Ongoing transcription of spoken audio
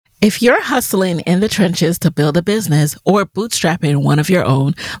If you're hustling in the trenches to build a business or bootstrapping one of your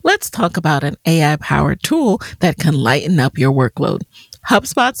own, let's talk about an AI-powered tool that can lighten up your workload.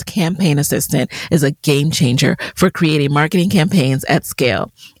 HubSpot's Campaign Assistant is a game changer for creating marketing campaigns at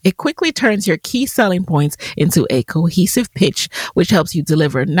scale. It quickly turns your key selling points into a cohesive pitch, which helps you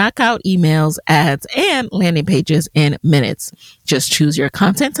deliver knockout emails, ads, and landing pages in minutes. Just choose your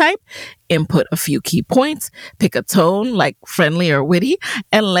content type, input a few key points, pick a tone like friendly or witty,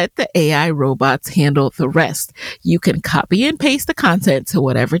 and let the AI robots handle the rest. You can copy and paste the content to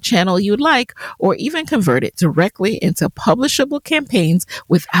whatever channel you'd like, or even convert it directly into publishable campaigns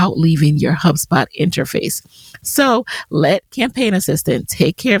without leaving your HubSpot interface. So let Campaign Assistant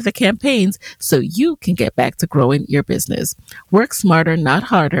take care of the campaigns so you can get back to growing your business. Work smarter, not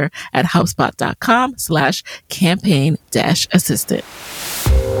harder at HubSpot.com/campaign-assistant.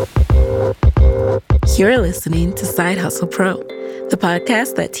 You're listening to Side Hustle Pro, the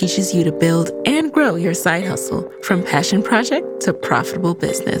podcast that teaches you to build and grow your side hustle from passion project to profitable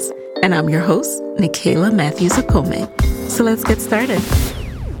business. And I'm your host, Nicaila Matthews-Okome. So let's get started.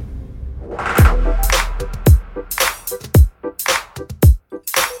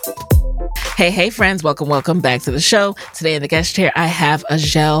 Hey, friends. Welcome back to the show. Today in the guest chair, I have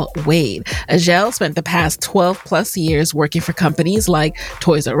Azhelle Wade. Azhelle spent the past 12 plus years working for companies like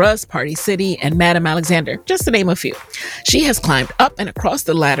Toys R Us, Party City, and Madame Alexander, just to name a few. She has climbed up and across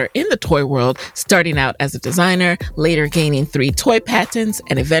the ladder in the toy world, starting out as a designer, later gaining 3 toy patents,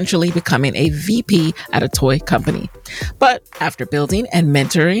 and eventually becoming a VP at a toy company. But after building and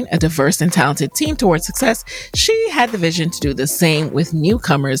mentoring a diverse and talented team towards success, she had the vision to do the same with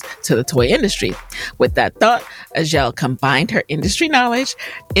newcomers to the toy industry. With that thought, Azhelle combined her industry knowledge,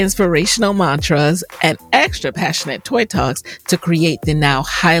 inspirational mantras, and extra passionate toy talks to create the now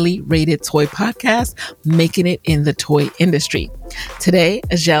highly rated toy podcast, Making It in the Toy Industry. Today,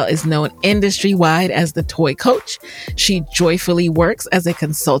 Azhelle is known industry-wide as the toy coach. She joyfully works as a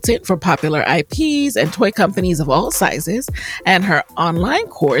consultant for popular IPs and toy companies of all sizes, and her online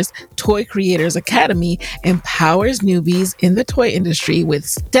course, Toy Creators Academy, empowers newbies in the toy industry with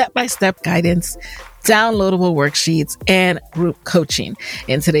step-by-step guidance, downloadable worksheets, and group coaching.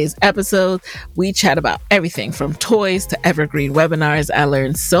 In today's episode, we chat about everything from toys to evergreen webinars. I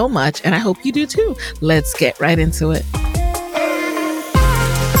learned so much, and I hope you do too. Let's get right into it.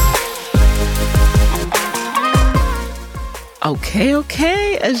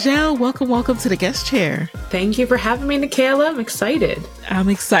 Okay. Azhelle, welcome to the guest chair. Thank you for having me, Nicaila. I'm excited. I'm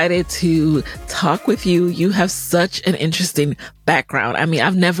excited to talk with you. You have such an interesting background. I mean,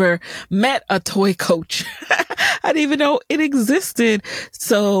 I've never met a toy coach. I didn't even know it existed.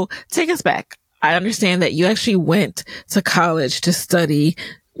 So take us back. I understand that you actually went to college to study,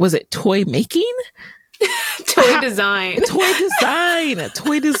 was it toy making? Toy design. Toy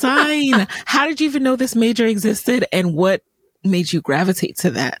design. How did you even know this major existed, and what made you gravitate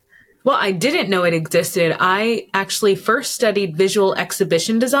to that? Well, I didn't know it existed. I actually first studied visual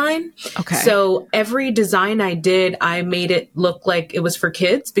exhibition design. Okay. So every design I did, I made it look like it was for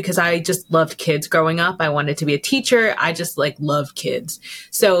kids because I just loved kids growing up. I wanted to be a teacher. I just love kids.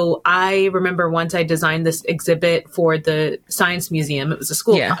 So I remember once I designed this exhibit for the Science Museum. It was a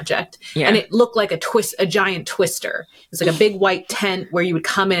school project. Yeah. And it looked like a giant twister. It's like a big white tent where you would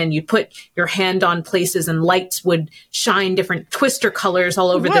come in and you'd put your hand on places and lights would shine different twister colors all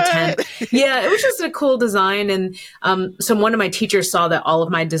over the tent. Yeah, it was just a cool design. And so one of my teachers saw that all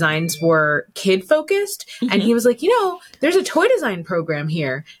of my designs were kid focused. Mm-hmm. And he was like, there's a toy design program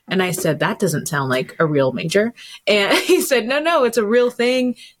here. And I said, that doesn't sound like a real major. And he said, no, it's a real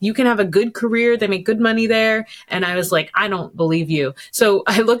thing. You can have a good career. They make good money there. And I was like, I don't believe you. So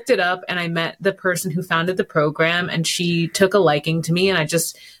I looked it up and I met the person who founded the program, and she took a liking to me, and I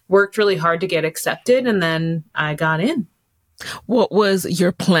just worked really hard to get accepted. And then I got in. What was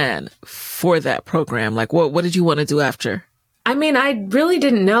your plan for that program? What did you want to do after? I mean, I really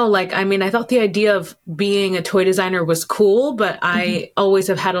didn't know. I thought the idea of being a toy designer was cool, but I always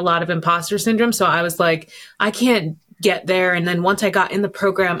have had a lot of imposter syndrome. So I was like, I can't get there. And then once I got in the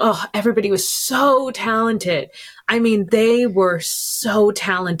program, everybody was so talented. I mean, they were so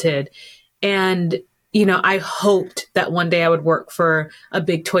talented. And I hoped that one day I would work for a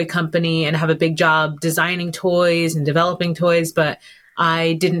big toy company and have a big job designing toys and developing toys, but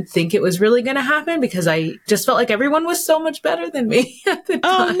I didn't think it was really going to happen because I just felt like everyone was so much better than me at the time.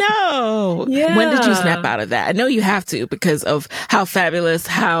 Oh, no. Yeah. When did you snap out of that? I know you have to because of how fabulous,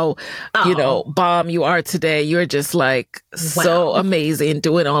 how, bomb you are today. You're just so amazing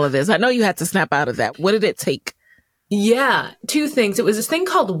doing all of this. I know you had to snap out of that. What did it take? Yeah, two things. It was this thing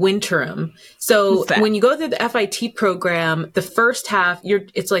called Winterim. What's So that? when you go through the FIT program, the first half,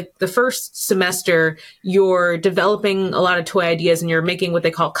 it's like the first semester, you're developing a lot of toy ideas and you're making what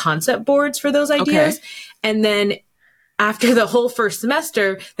they call concept boards for those Okay. ideas. And then after the whole first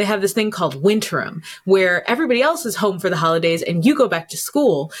semester, they have this thing called Winterim, where everybody else is home for the holidays and you go back to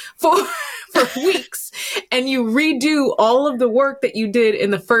school for for weeks and you redo all of the work that you did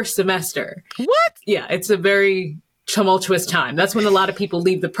in the first semester. What? Yeah, it's a very tumultuous time. That's when a lot of people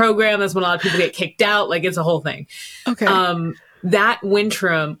leave the program. That's when a lot of people get kicked out. Like it's a whole thing. Okay. That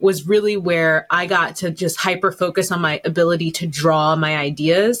Wintrum was really where I got to just hyper focus on my ability to draw my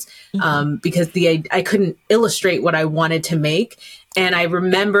ideas, because I couldn't illustrate what I wanted to make. And I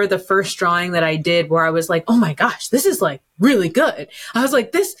remember the first drawing that I did where I was like, oh my gosh, this is like really good. I was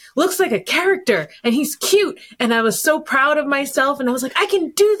like, this looks like a character and he's cute. And I was so proud of myself. And I was like, I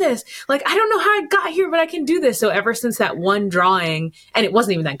can do this. Like, I don't know how I got here, but I can do this. So ever since that one drawing, and it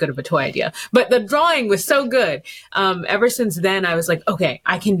wasn't even that good of a toy idea, but the drawing was so good. Ever since then, I was like, okay,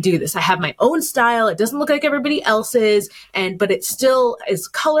 I can do this. I have my own style. It doesn't look like everybody else's. But it still is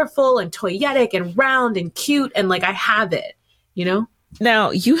colorful and toyetic and round and cute. And like, I have it. You know?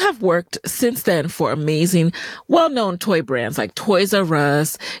 Now, you have worked since then for amazing, well-known toy brands like Toys R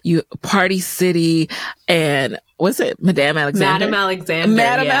Us, Party City, and was it Madame Alexander? Madame Alexander.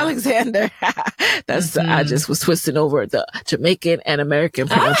 Madame Alexander. That's I just was twisting over the Jamaican and American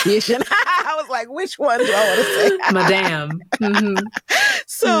pronunciation. I was like, which one do I want to say? Madame.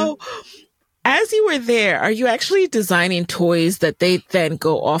 So, as you were there, are you actually designing toys that they then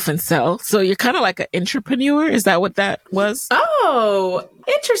go off and sell? So you're kind of like an entrepreneur. Is that what that was? Oh,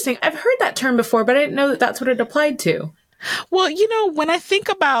 interesting. I've heard that term before, but I didn't know that that's what it applied to. Well, when I think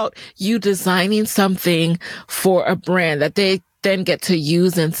about you designing something for a brand that they then get to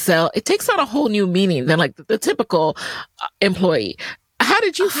use and sell, it takes on a whole new meaning than like the typical employee. How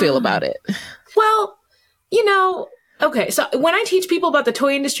did you feel about it? Well, okay, so when I teach people about the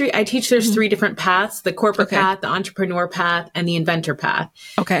toy industry, I teach there's three different paths: the corporate path, the entrepreneur path, and the inventor path.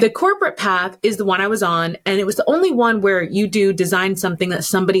 Okay. The corporate path is the one I was on, and it was the only one where you do design something that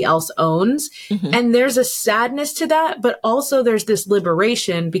somebody else owns. And there's a sadness to that, but also there's this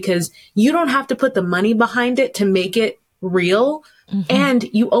liberation because you don't have to put the money behind it to make it real. And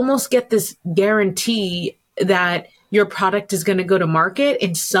you almost get this guarantee that your product is going to go to market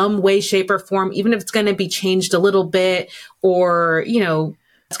in some way, shape, or form, even if it's going to be changed a little bit or,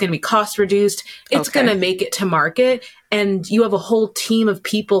 it's going to be cost reduced. It's going to make it to market. And you have a whole team of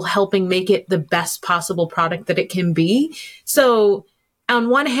people helping make it the best possible product that it can be. So on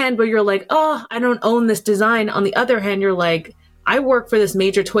one hand, where you're like, oh, I don't own this design. On the other hand, you're like, I work for this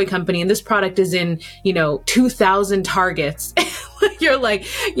major toy company and this product is in, 2,000 Targets. You're like,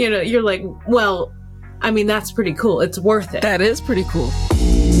 well, I mean, that's pretty cool. It's worth it. That is pretty cool.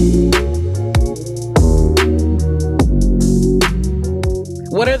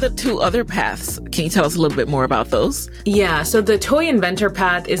 What are the two other paths? Can you tell us a little bit more about those? Yeah, so the toy inventor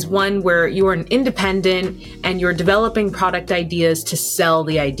path is one where you are an independent and you're developing product ideas to sell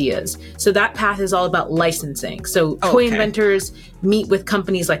the ideas. So that path is all about licensing. So toy inventors meet with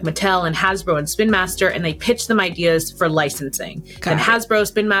companies like Mattel and Hasbro and Spin Master, and they pitch them ideas for licensing. Then Hasbro,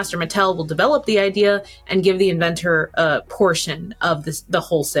 Spin Master, Mattel will develop the idea and give the inventor a portion of the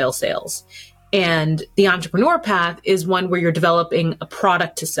wholesale sales. And the entrepreneur path is one where you're developing a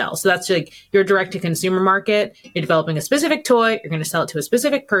product to sell. So that's like your direct to consumer market. You're developing a specific toy. You're going to sell it to a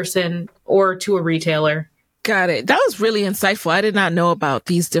specific person or to a retailer. Got it. That was really insightful. I did not know about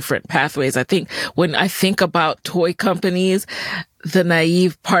these different pathways. I think when I think about toy companies, the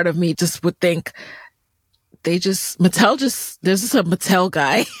naive part of me just would think there's just a Mattel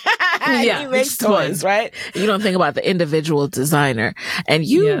guy. Yeah, he makes toys, right? You don't think about the individual designer. And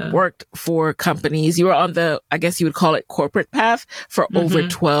you worked for companies. You were on I guess you would call it corporate path for over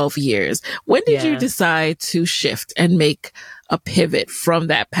 12 years. When did you decide to shift and make a pivot from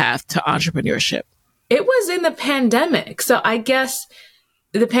that path to entrepreneurship? It was in the pandemic. So I guess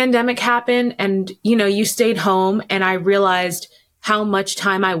the pandemic happened and, you stayed home and I realized how much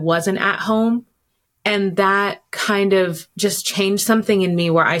time I wasn't at home. And that kind of just changed something in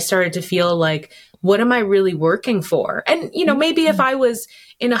me where I started to feel like, what am I really working for? And, maybe if I was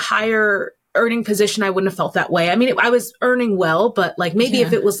in a higher earning position, I wouldn't have felt that way. I mean, I was earning well, but like maybe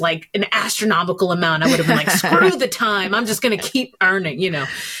if it was like an astronomical amount, I would have been like, screw the time. I'm just going to keep earning,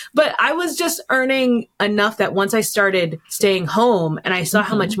 But I was just earning enough that once I started staying home and I saw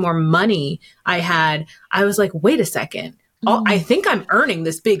how much more money I had, I was like, wait a second. I think I'm earning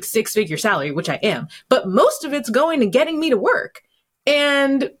this big 6-figure salary, which I am, but most of it's going to getting me to work.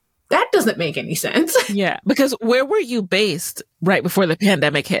 And that doesn't make any sense. Yeah. Because where were you based right before the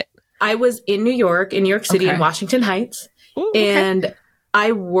pandemic hit? I was in New York City, in Washington Heights. Ooh, and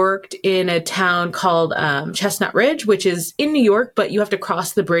I worked in a town called Chestnut Ridge, which is in New York, but you have to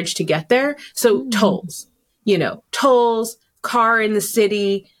cross the bridge to get there. So tolls, tolls, car in the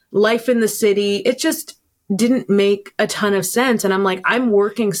city, life in the city. It just didn't make a ton of sense. And I'm like, I'm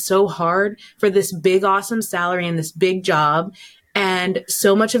working so hard for this big, awesome salary and this big job. And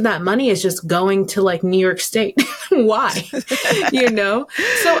so much of that money is just going to like New York State. Why?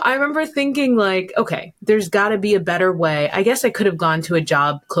 So I remember thinking like, okay, there's got to be a better way. I guess I could have gone to a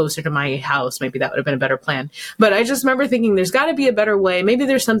job closer to my house. Maybe that would have been a better plan. But I just remember thinking there's got to be a better way. Maybe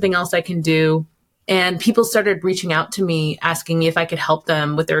there's something else I can do. And people started reaching out to me, asking me if I could help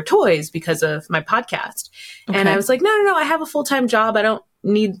them with their toys because of my podcast. Okay. And I was like, no, I have a full-time job. I don't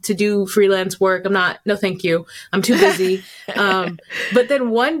need to do freelance work. No, thank you. I'm too busy. But then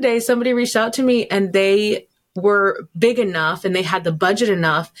one day somebody reached out to me and they were big enough and they had the budget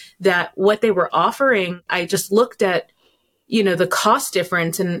enough that what they were offering, I just looked at, the cost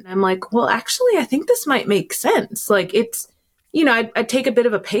difference. And I'm like, well, actually, I think this might make sense. Like it's, I'd take a bit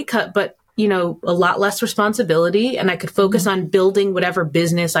of a pay cut, but a lot less responsibility, and I could focus on building whatever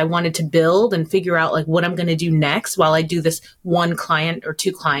business I wanted to build and figure out like what I'm going to do next while I do this one client or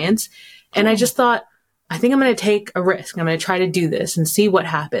two clients. And I just thought, I think I'm going to take a risk. I'm going to try to do this and see what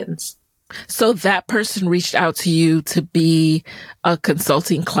happens. So that person reached out to you to be a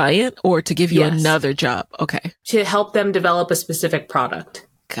consulting client or to give you another job? Okay. To help them develop a specific product.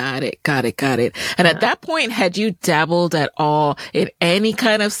 Got it. And at that point, had you dabbled at all in any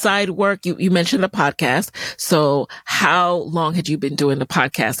kind of side work? You mentioned the podcast. So how long had you been doing the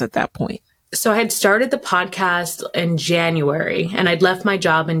podcast at that point? So I had started the podcast in January and I'd left my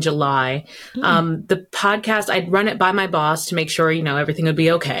job in July. The podcast, I'd run it by my boss to make sure, everything would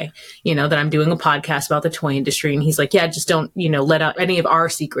be okay. That I'm doing a podcast about the toy industry. And he's like, yeah, just don't, let out any of our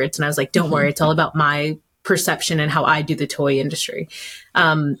secrets. And I was like, don't worry. It's all about my perception and how I do the toy industry.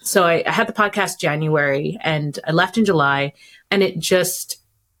 So I had the podcast January and I left in July, and it just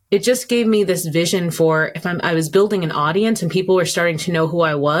gave me this vision for if I was building an audience and people were starting to know who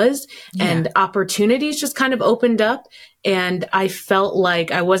I was, and opportunities just kind of opened up. And I felt like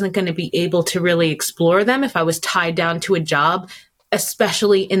I wasn't going to be able to really explore them if I was tied down to a job,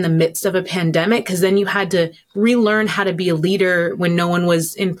 especially in the midst of a pandemic, because then you had to relearn how to be a leader when no one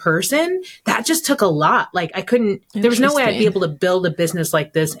was in person. That just took a lot. Like there was no way I'd be able to build a business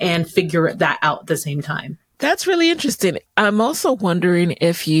like this and figure that out at the same time. That's really interesting. I'm also wondering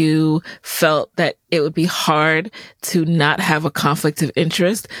if you felt that it would be hard to not have a conflict of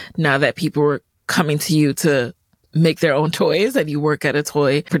interest now that people were coming to you to make their own toys and you work at a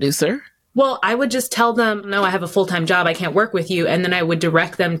toy producer. Well, I would just tell them, no, I have a full-time job. I can't work with you. And then I would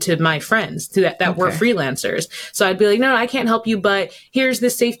direct them to my friends that were freelancers. So I'd be like, no, I can't help you, but here's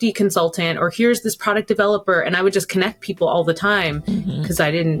this safety consultant or here's this product developer. And I would just connect people all the time because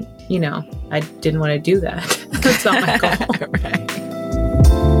I didn't want to do that. That's not my goal.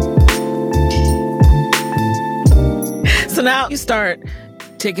 So now you start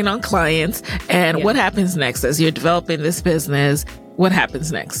taking on clients. And what happens next as you're developing this business? What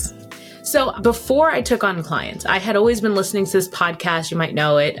happens next? So before I took on clients, I had always been listening to this podcast. You might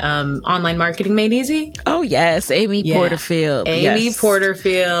know it. Online Marketing Made Easy. Oh, yes. Amy Porterfield.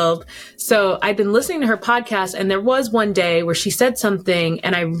 Porterfield. So I'd been listening to her podcast, and there was one day where she said something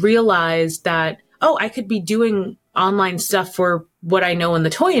and I realized that, I could be doing online stuff for what I know in the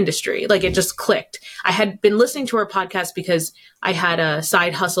toy industry. Like it just clicked. I had been listening to her podcast because I had a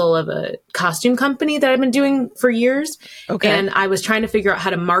side hustle of a costume company that I've been doing for years. Okay. And I was trying to figure out how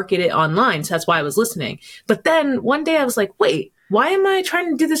to market it online. So that's why I was listening. But then one day I was like, wait, why am I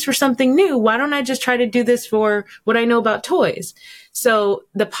trying to do this for something new? Why don't I just try to do this for what I know about toys? So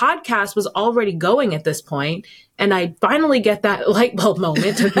the podcast was already going at this point, and I finally get that light bulb moment.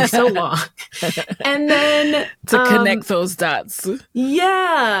 It took me so long. And then to connect those dots.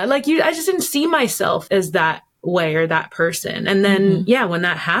 Yeah. Like I just didn't see myself as that way or that person. And then, when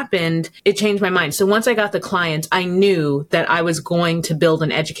that happened, it changed my mind. So once I got the clients, I knew that I was going to build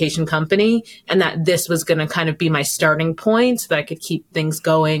an education company and that this was going to kind of be my starting point so that I could keep things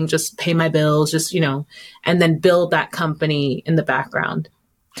going, just pay my bills, and then build that company in the background.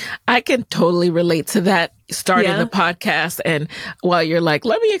 I can totally relate to that, starting the podcast. And while you're like,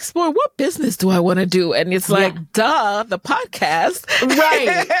 let me explore what business do I want to do? And it's like, duh, the podcast.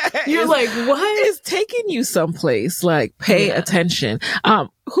 Right. You're like, what? Is taking you someplace. Like, pay attention.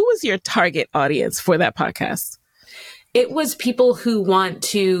 Who is your target audience for that podcast? It was people who want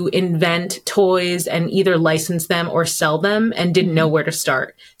to invent toys and either license them or sell them and didn't know where to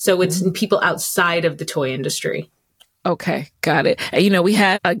start. So it's people outside of the toy industry. Okay, got it. And we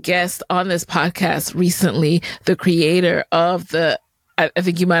had a guest on this podcast recently, the creator of I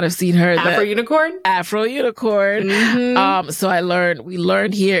think you might have seen her. Afro Unicorn? Afro Unicorn. So we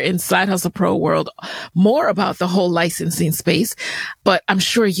learned here in Side Hustle Pro World more about the whole licensing space, but I'm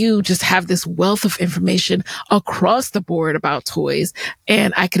sure you just have this wealth of information across the board about toys.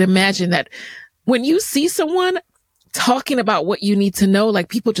 And I can imagine that when you see someone talking about what you need to know, like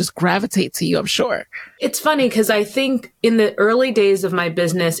people just gravitate to you, I'm sure. It's funny because I think in the early days of my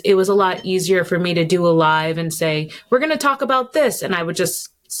business, it was a lot easier for me to do a live and say, we're going to talk about this. And I would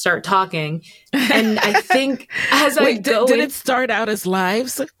just start talking. And I think as I go... Did it start out as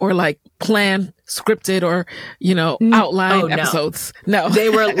lives or like planned, scripted or, outlined episodes? No. They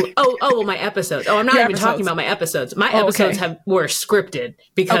were, well, my episodes. Oh, I'm not even talking about my episodes. My episodes were scripted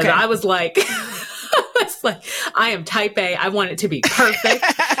because I was like... I am type A. I want it to be perfect.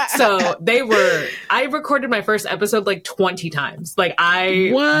 So I recorded my first episode like 20 times. Like I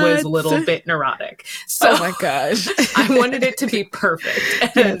was a little bit neurotic. So oh my gosh. I wanted it to be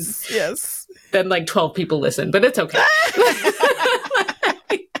perfect. And yes. Then like 12 people listened, but it's okay.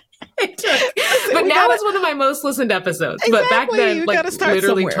 But now it's one of my most listened episodes. Exactly. But back then, like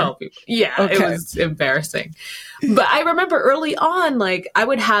literally somewhere. 12 people. Yeah, It was embarrassing. But I remember early on, like I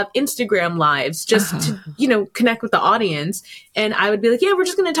would have Instagram lives just to, connect with the audience. And I would be like, yeah, we're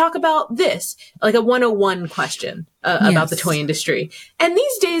just going to talk about this, like a 101 question about the toy industry. And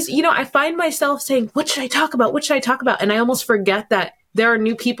these days, I find myself saying, what should I talk about? What should I talk about? And I almost forget that there are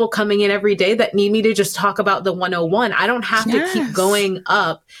new people coming in every day that need me to just talk about the 101. I don't have to keep going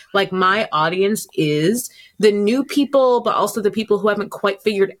up. Like my audience is the new people, but also the people who haven't quite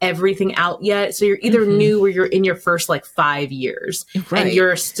figured everything out yet. So you're either new or you're in your first like 5 years and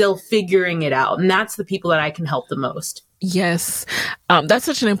you're still figuring it out. And that's the people that I can help the most. Yes. That's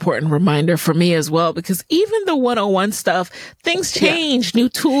such an important reminder for me as well, because even the 101 stuff, things change, new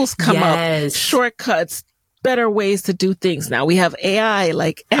tools come up, shortcuts, better ways to do things. Now we have AI,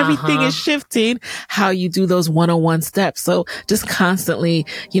 like everything is shifting how you do those 101 steps. So just constantly,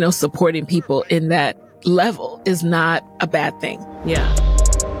 supporting people in that level is not a bad thing. Yeah.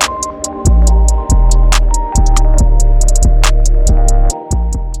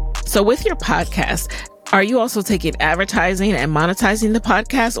 So with your podcast, are you also taking advertising and monetizing the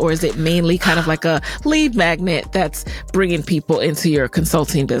podcast, or is it mainly kind of like a lead magnet that's bringing people into your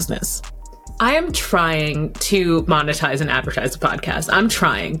consulting business? I am trying to monetize and advertise the podcast. I'm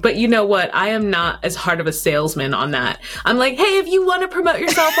trying. But you know what? I am not as hard of a salesman on that. I'm like, hey, if you want to promote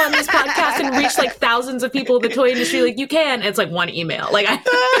yourself on this podcast and reach like thousands of people in the toy industry, like you can. And it's like one email. Like I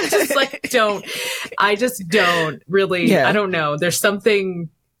just don't really, I don't know. There's something...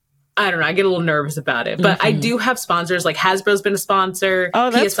 I don't know. I get a little nervous about it, but I do have sponsors. Like Hasbro's been a sponsor.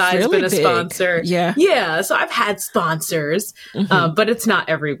 PSI's been a sponsor. Yeah. So I've had sponsors, but it's not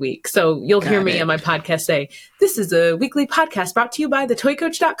every week. So you'll hear me on my podcast say, this is a weekly podcast brought to you by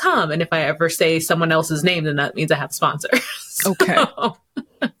thetoycoach.com. And if I ever say someone else's name, then that means I have a sponsor. Okay.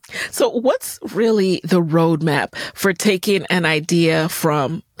 So what's really the roadmap for taking an idea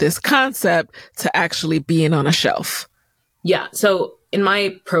from this concept to actually being on a shelf? Yeah. So in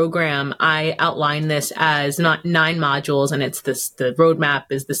my program, I outline this as not 9 modules, and it's this, the roadmap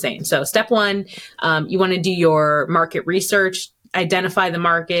is the same. So step 1, you want to do your market research, identify the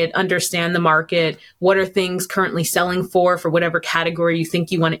market, understand the market. What are things currently selling for whatever category you think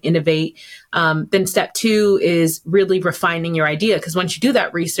you want to innovate? Then step 2 is really refining your idea. Because once you do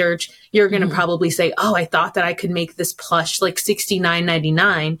that research, you're going to probably say, oh, I thought that I could make this plush like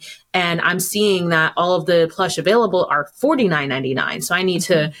 $69.99. And I'm seeing that all of the plush available are $49.99. So I need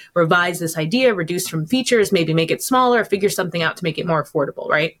to revise this idea, reduce from features, maybe make it smaller, figure something out to make it more affordable,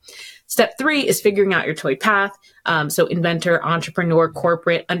 right? Step 3 is figuring out your toy path. So inventor, entrepreneur,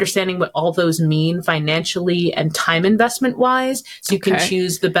 corporate, understanding what all those mean financially and time investment wise. So you can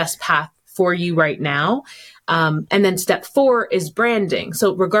choose the best path for you right now. And then step 4 is branding.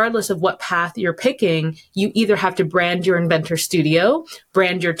 So regardless of what path you're picking, you either have to brand your inventor studio,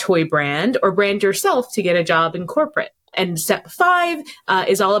 brand your toy brand, or brand yourself to get a job in corporate. And step 5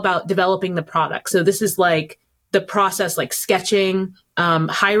 is all about developing the product. So this is like the process, like sketching,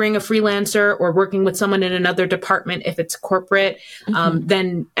 hiring a freelancer or working with someone in another department if it's corporate,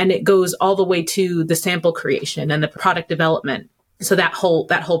 and it goes all the way to the sample creation and the product development. So that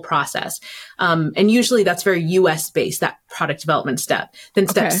whole process. And usually that's very US based, that product development step. Then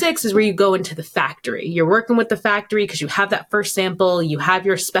step 6 is where you go into the factory. You're working with the factory because you have that first sample, you have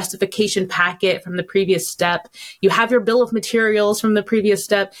your specification packet from the previous step, you have your bill of materials from the previous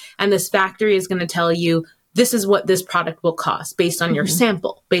step, and this factory is going to tell you, this is what this product will cost based on your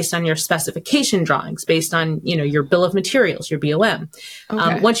sample, based on your specification drawings, based on, your bill of materials, your BOM.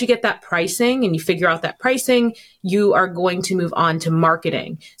 Once you get that pricing and you figure out that pricing, you are going to move on to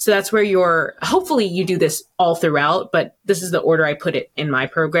marketing. So that's where hopefully you do this all throughout, but this is the order I put it in my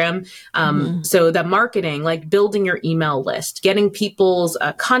program. So the marketing, like building your email list, getting people's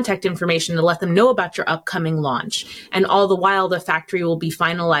contact information to let them know about your upcoming launch. And all the while the factory will be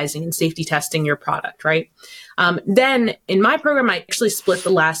finalizing and safety testing your product, right? Then in my program, I actually split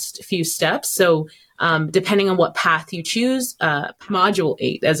the last few steps. So depending on what path you choose, module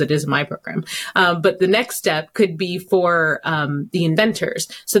 8, as it is in my program. But the next step could be for the inventors.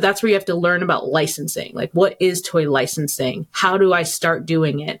 So that's where you have to learn about licensing. Like, what is toy licensing? How do I start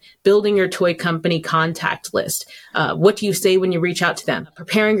doing it? Building your toy company contact list. What do you say when you reach out to them?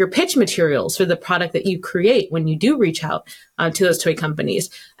 Preparing your pitch materials for the product that you create when you do reach out to those toy companies.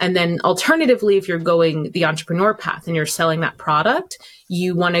 And then alternatively, if you're going the entrepreneur path and you're selling that product,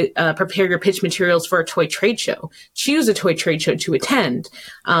 you want to prepare your pitch materials for a toy trade show. Choose a toy trade show to attend,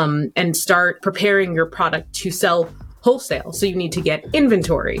 and start preparing your product to sell wholesale. So you need to get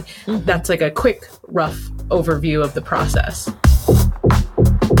inventory. That's like a quick, rough overview of the process.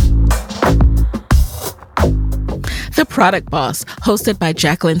 The Product Boss, hosted by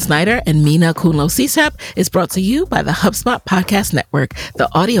Jacqueline Snyder and Mina Kunlo-Sisep, is brought to you by the HubSpot Podcast Network, the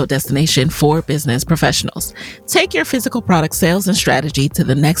audio destination for business professionals. Take your physical product sales and strategy to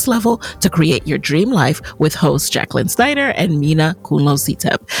the next level to create your dream life with hosts Jacqueline Snyder and Mina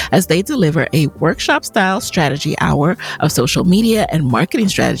Kunlo-Sisep as they deliver a workshop-style strategy hour of social media and marketing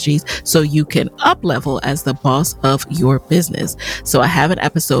strategies so you can up-level as the boss of your business. So I have an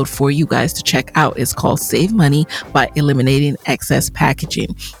episode for you guys to check out. It's called Save Money by Eliminating Excess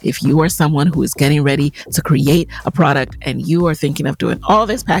Packaging. If you are someone who is getting ready to create a product and you are thinking of doing all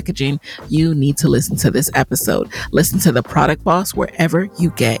this packaging, you need to listen to this episode. Listen to The Product Boss wherever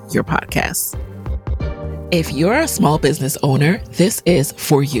you get your podcasts. If you're a small business owner, this is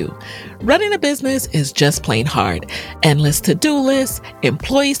for you. Running a business is just plain hard. Endless to-do lists,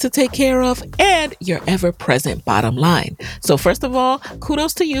 employees to take care of, and your ever-present bottom line. So first of all,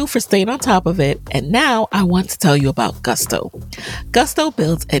 kudos to you for staying on top of it. And now I want to tell you about Gusto. Gusto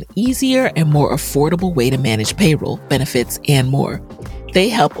builds an easier and more affordable way to manage payroll, benefits, and more. They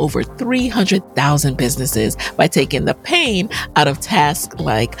help over 300,000 businesses by taking the pain out of tasks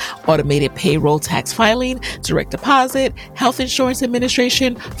like automated payroll tax filing, direct deposit, health insurance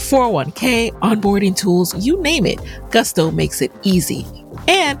administration, 401k, onboarding tools, you name it. Gusto makes it easy.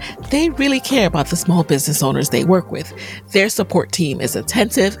 And they really care about the small business owners they work with. Their support team is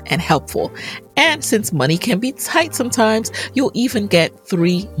attentive and helpful. And since money can be tight sometimes, you'll even get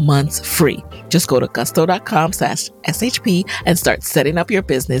 3 months free. Just go to gusto.com/SHP and start setting up your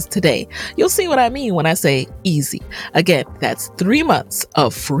business today. You'll see what I mean when I say easy. Again, that's 3 months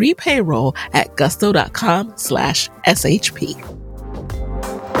of free payroll at gusto.com/SHP.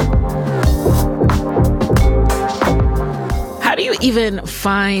 How do you even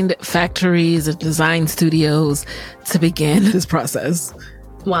find factories or design studios to begin this process?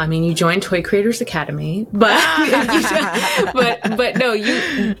 Well, I mean, you joined Toy Creators Academy, but but no,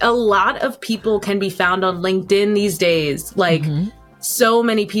 a lot of people can be found on LinkedIn these days. Like, so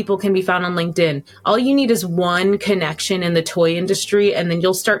many people can be found on LinkedIn. All you need is one connection in the toy industry, and then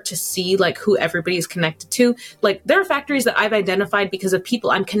you'll start to see like who everybody's connected to. Like, there are factories that I've identified because of people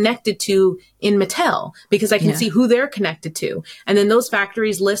I'm connected to in Mattel, because I can see who they're connected to. And then those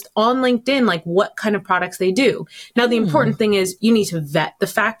factories list on LinkedIn, like what kind of products they do. Now, the important thing is you need to vet the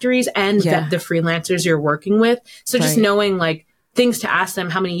factories and vet the freelancers you're working with. So just knowing like things to ask them,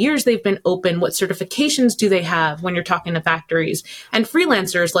 how many years they've been open, what certifications do they have when you're talking to factories, and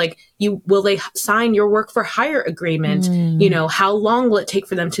freelancers, like will they sign your work for hire agreement? How long will it take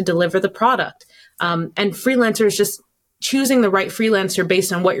for them to deliver the product? And freelancers, just choosing the right freelancer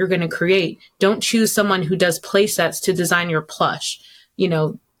based on what you're going to create. Don't choose someone who does play sets to design your plush.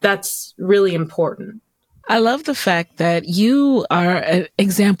 That's really important. I love the fact that you are an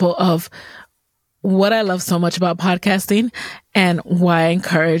example of what I love so much about podcasting and why I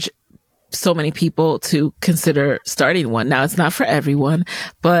encourage so many people to consider starting one. Now, it's not for everyone,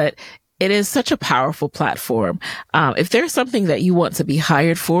 but it is such a powerful platform. If there's something that you want to be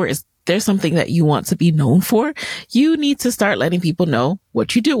hired for, is there's something that you want to be known for, you need to start letting people know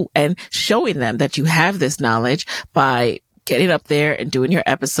what you do and showing them that you have this knowledge by getting up there and doing your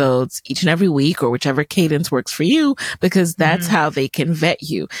episodes each and every week or whichever cadence works for you, because that's how they can vet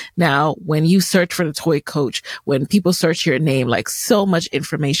you. Now, when you search for the toy coach, when people search your name, like so much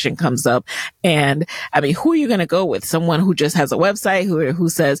information comes up. And I mean, who are you going to go with? Someone who just has a website who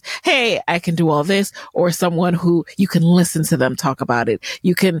says, hey, I can do all this, or someone who you can listen to them talk about it.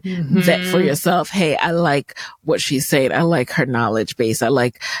 You can vet for yourself. Hey, I like what she's saying. I like her knowledge base. I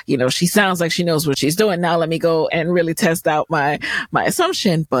like, she sounds like she knows what she's doing. Now let me go and really test out my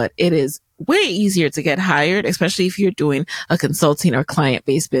assumption. But it is way easier to get hired, especially if you're doing a consulting or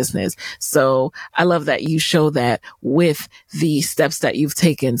client-based business. So I love that you show that with the steps that you've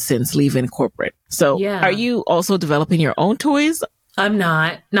taken since leaving corporate. So Are you also developing your own toys? I'm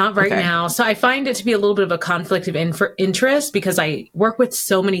not right now. So I find it to be a little bit of a conflict of interest because I work with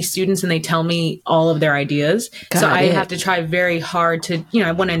so many students and they tell me all of their ideas. I have to try very hard to,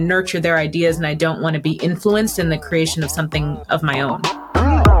 I want to nurture their ideas and I don't want to be influenced in the creation of something of my own.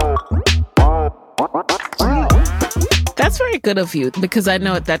 That's very good of you, because I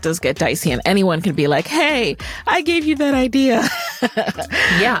know that does get dicey and anyone can be like, hey, I gave you that idea.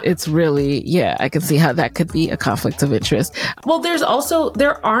 Yeah. It's really, I can see how that could be a conflict of interest. Well,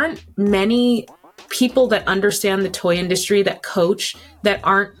 there aren't many people that understand the toy industry that coach that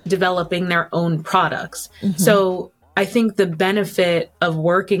aren't developing their own products. So I think the benefit of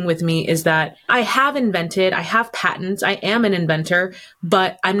working with me is that I have patents, I am an inventor,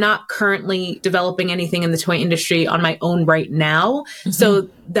 but I'm not currently developing anything in the toy industry on my own right now. So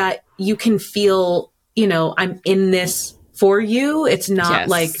that you can feel, I'm in this for you. It's not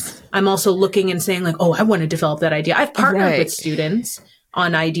like I'm also looking and saying like, oh, I want to develop that idea. I've partnered with students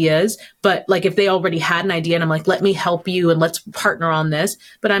on ideas, but like if they already had an idea and I'm like, let me help you and let's partner on this,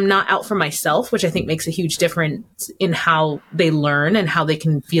 but I'm not out for myself, which I think makes a huge difference in how they learn and how they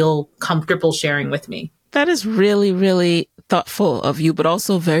can feel comfortable sharing with me. That is really, really thoughtful of you, but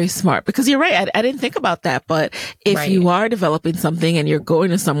also very smart, because you're right. I didn't think about that. But if you are developing something and you're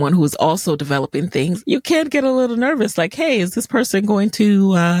going to someone who's also developing things, you can get a little nervous. Like, hey, is this person going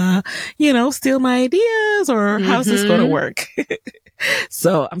to, steal my ideas, or how's this going to work?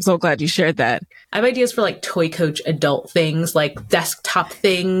 So I'm so glad you shared that. I have ideas for like toy coach adult things, like desktop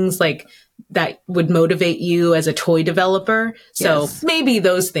things, like that would motivate you as a toy developer. So maybe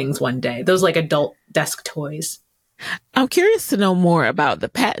those things one day, those like adult desk toys. I'm curious to know more about the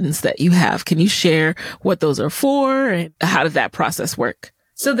patents that you have. Can you share what those are for and how did that process work?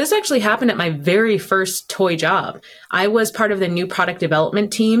 So this actually happened at my very first toy job. I was part of the new product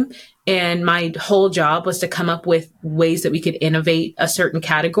development team, and my whole job was to come up with ways that we could innovate a certain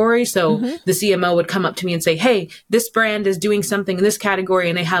category. So the CMO would come up to me and say, hey, this brand is doing something in this category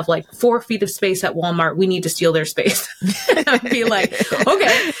and they have like 4 feet of space at Walmart. We need to steal their space. And I'd be like,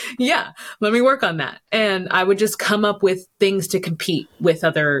 okay, yeah, let me work on that. And I would just come up with things to compete with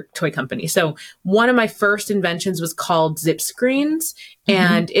other toy companies. So one of my first inventions was called zip screens.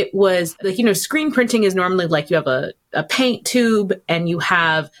 And it was like, screen printing is normally like you have a paint tube and you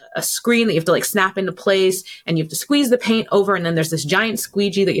have a screen that you have to like snap into place and you have to squeeze the paint over. And then there's this giant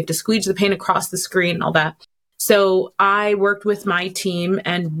squeegee that you have to squeeze the paint across the screen and all that. So I worked with my team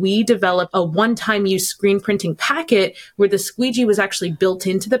and we developed a one-time use screen printing packet where the squeegee was actually built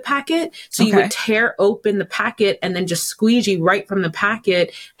into the packet. So you would tear open the packet and then just squeegee right from the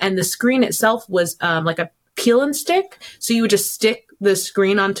packet. And the screen itself was like a peel and stick. So you would just stick the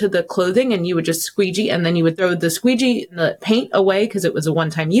screen onto the clothing and you would just squeegee, and then you would throw the squeegee and the paint away because it was a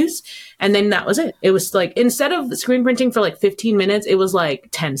one-time use. And then that was it. It was like, instead of screen printing for like 15 minutes, it was like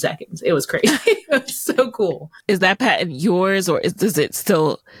 10 seconds. It was crazy. It was so cool. Is that patent yours, or is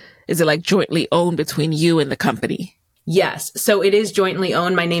it like jointly owned between you and the company? Yes. So it is jointly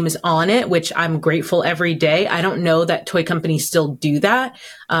owned. My name is on it, which I'm grateful every day. I don't know that toy companies still do that,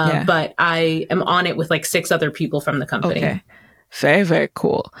 but I am on it with like 6 other people from the company. Okay. Very, very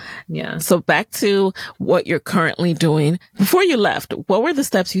cool. Yeah. So back to what you're currently doing. Before you left, what were the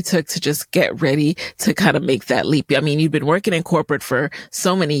steps you took to just get ready to kind of make that leap? I mean, you've been working in corporate for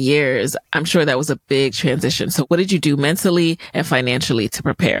so many years. I'm sure that was a big transition. So what did you do mentally and financially to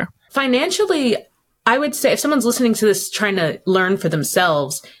prepare? Financially, I would say if someone's listening to this trying to learn for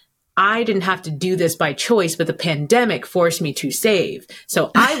themselves, I didn't have to do this by choice, but the pandemic forced me to save.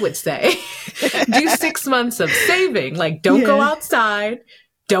 So I would say do 6 months of saving, like don't go outside,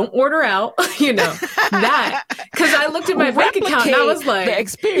 don't order out, that. Because I looked at my bank account and I was like, the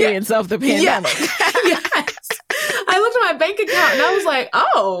experience of the pandemic. Yes. I looked at my bank account and I was like,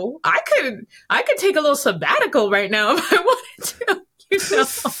 oh, I could take a little sabbatical right now if I wanted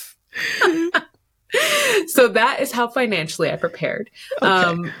to, So that is how financially I prepared.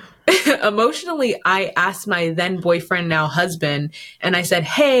 Okay. Emotionally, I asked my then boyfriend, now husband, and I said,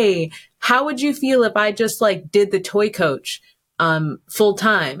 hey, how would you feel if I just like did the toy coach full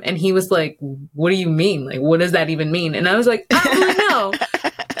time? And he was like, what do you mean? Like, what does that even mean? And I was like, I don't really know,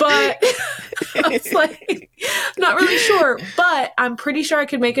 but I was like, not really sure, but I'm pretty sure I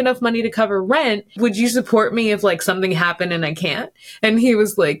could make enough money to cover rent. Would you support me if like something happened and I can't? And he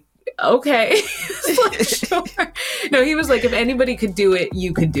was like, okay. Like, sure. No, he was like, if anybody could do it,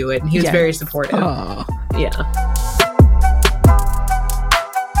 you could do it. And he was very supportive. Oh. Yeah.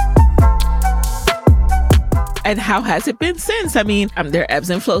 And how has it been since? I mean, there are ebbs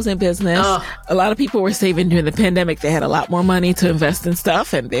and flows in business. A lot of people were saving during the pandemic. They had a lot more money to invest in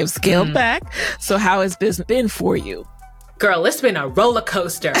stuff and they've scaled back. So how has business been for you? Girl, it's been a roller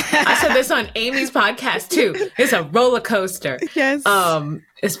coaster. I said this on Amy's podcast too. It's a roller coaster. Yes.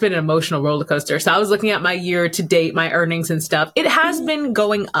 It's been an emotional roller coaster. So I was looking at my year to date, my earnings and stuff. It has been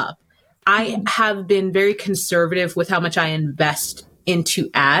going up. I have been very conservative with how much I invest into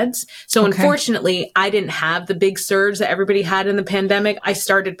ads. So unfortunately, I didn't have the big surge that everybody had in the pandemic. I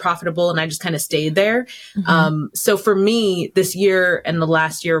started profitable and I just kind of stayed there. So for me, this year and the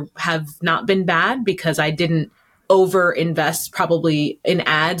last year have not been bad because I didn't over invest probably in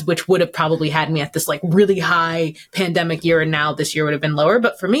ads, which would have probably had me at this like really high pandemic year. And now this year would have been lower.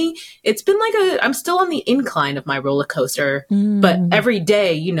 But for me, it's been like I'm still on the incline of my roller coaster, but every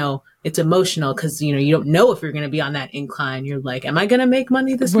day, you know, it's emotional because, you know, you don't know if you're going to be on that incline. You're like, am I going to make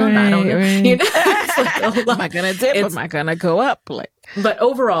money this month? I don't know. Right. You know, it's like am I going to dip? Am I going to go up? Like, but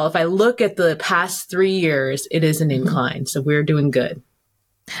overall, if I look at the past 3 years, it is an incline. So we're doing good.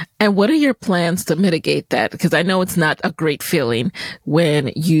 And what are your plans to mitigate that? Because I know it's not a great feeling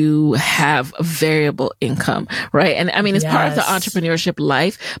when you have a variable income, right? And I mean, it's part of the entrepreneurship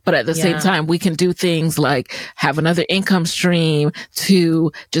life, but at the same time, we can do things like have another income stream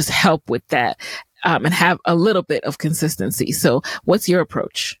to just help with that, and have a little bit of consistency. So what's your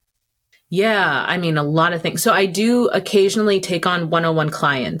approach? Yeah, I mean, a lot of things. So I do occasionally take on one-on-one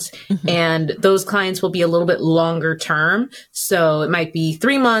clients, and those clients will be a little bit longer term. So it might be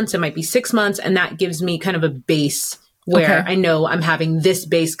 3 months, it might be 6 months, and that gives me kind of a base where I know I'm having this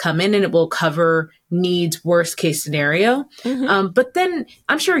base come in and it will cover needs, worst case scenario. But then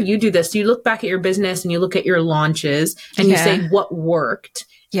I'm sure you do this. You look back at your business and you look at your launches and you say what worked.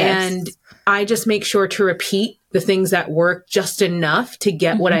 And I just make sure to repeat the things that work just enough to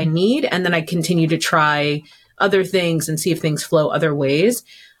get what I need. And then I continue to try other things and see if things flow other ways.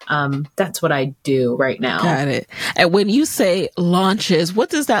 That's what I do right now. Got it. And when you say launches, what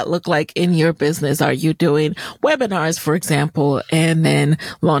does that look like in your business? Are you doing webinars, for example, and then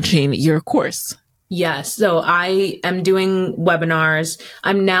launching your course? Yes. So I am doing webinars.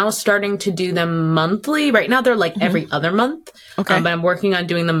 I'm now starting to do them monthly. Right now they're like every other month, but I'm working on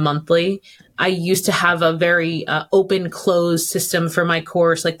doing them monthly. I used to have a very open close system for my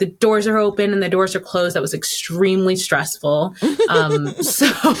course. Like the doors are open and the doors are closed. That was extremely stressful. So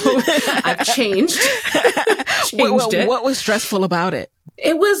I've changed it. What was stressful about it?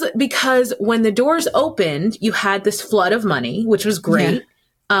 It was because when the doors opened, you had this flood of money, which was great.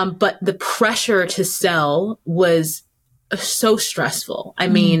 But the pressure to sell was so stressful. I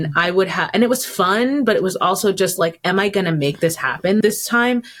mean, I would have, and it was fun, but it was also just like, am I going to make this happen this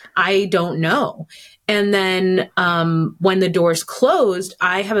time? I don't know. And then when the doors closed,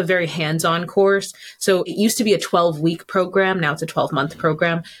 I have a very hands-on course. So it used to be a 12-week program. Now it's a 12-month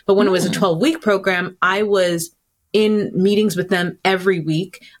program. But when it was a 12-week program, I was in meetings with them every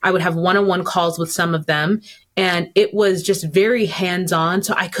week. I would have one-on-one calls with some of them. And it was just very hands-on.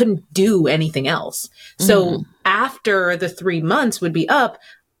 So I couldn't do anything else. So after the 3 months would be up,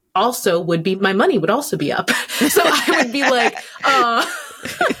 also would be, my money would also be up. So I would be like,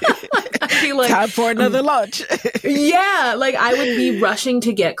 I'd be like, time for another launch. Yeah. Like I would be rushing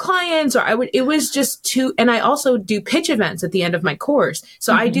to get clients, or it was just too, and I also do pitch events at the end of my course.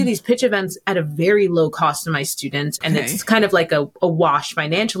 So I do these pitch events at a very low cost to my students. And it's kind of like a wash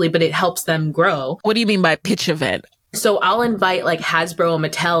financially, but it helps them grow. What do you mean by pitch event? So I'll invite like Hasbro and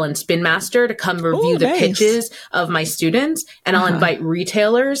Mattel and Spin Master to come review the pitches of my students. And I'll invite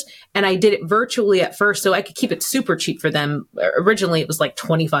retailers. And I did it virtually at first, so I could keep it super cheap for them. Originally, it was like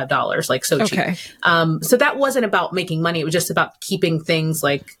 $25, like so cheap. So that wasn't about making money. It was just about keeping things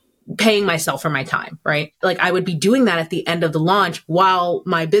like paying myself for my time, right? Like I would be doing that at the end of the launch while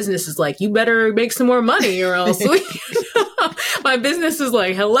my business is like, you better make some more money or else my business is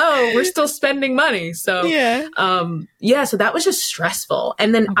like, hello, we're still spending money. So, so that was just stressful.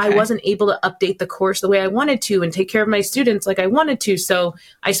 And then I wasn't able to update the course the way I wanted to and take care of my students like I wanted to. So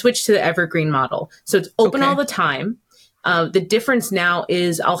I switched to the evergreen model. So it's open all the time. The difference now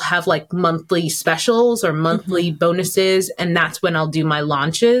is I'll have like monthly specials or monthly bonuses, and that's when I'll do my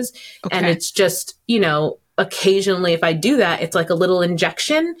launches. And it's just, occasionally if I do that, it's like a little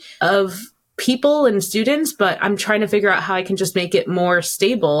injection of people and students, but I'm trying to figure out how I can just make it more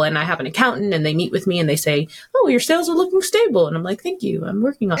stable. And I have an accountant and they meet with me and they say, "Oh, your sales are looking stable." And I'm like, "Thank you. I'm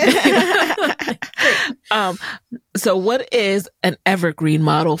working on it." So what is an evergreen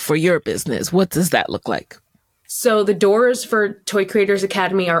model for your business? What does that look like? So the doors for Toy Creators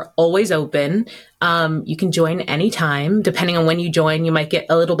Academy are always open. You can join anytime. Depending on when you join, you might get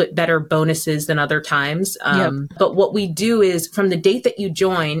a little bit better bonuses than other times. But what we do is from the date that you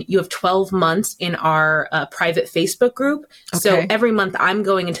join, you have 12 months in our private Facebook group. So every month I'm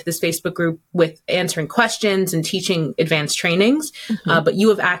going into this Facebook group with answering questions and teaching advanced trainings. But you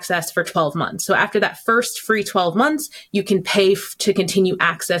have access for 12 months. So after that first free 12 months, you can pay to continue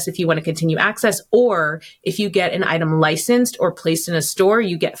access if you want to continue access. Or if you get an item licensed or placed in a store,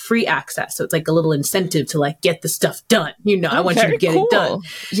 you get free access. So it's like a little incentive to like get the stuff done. I want you to get it done.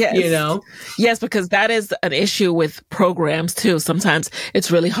 Yes. Yes, because that is an issue with programs too. Sometimes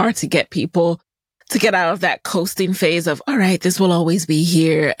it's really hard to get people to get out of that coasting phase of, all right, this will always be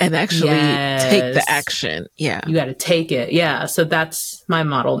here, and actually take the action. Yeah. You got to take it. Yeah. So that's my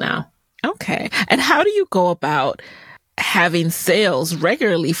model now. Okay. And how do you go about having sales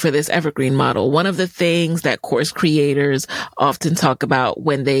regularly for this evergreen model? One of the things that course creators often talk about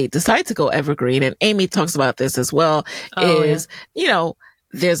when they decide to go evergreen, and Amy talks about this as well, is,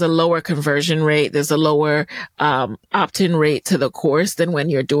 there's a lower conversion rate. There's a lower opt-in rate to the course than when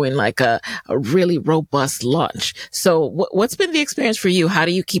you're doing like a really robust launch. So what's been the experience for you? How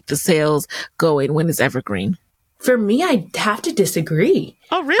do you keep the sales going when it's evergreen? For me, I have to disagree.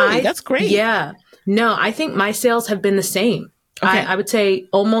 Oh, really? That's great. Yeah. No, I think my sales have been the same. I would say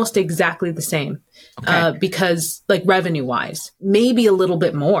almost exactly the same. Because like revenue wise, maybe a little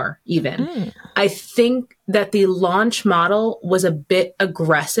bit more even. I think that the launch model was a bit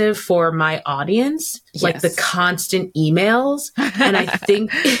aggressive for my audience, like the constant emails. And I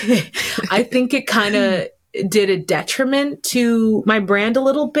think it kind of did a detriment to my brand a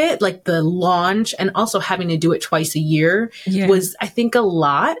little bit, like the launch and also having to do it twice a year was, I think, a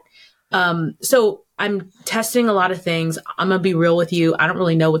lot. So I'm testing a lot of things. I'm going to be real with you. I don't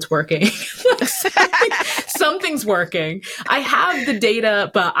really know what's working. Something's working. I have the data,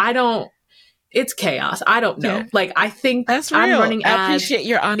 but it's chaos. I don't know. Like, I think that's real. I'm running ads. I appreciate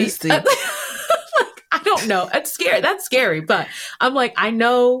your honesty. Like, I don't know. It's scary. That's scary. But I'm like, I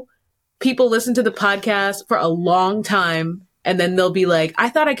know people listen to the podcast for a long time and then they'll be like, I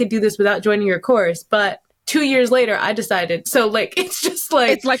thought I could do this without joining your course, but 2 years later, I decided. So like, it's just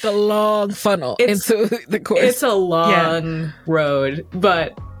like... It's like a long funnel into the course. It's a long road,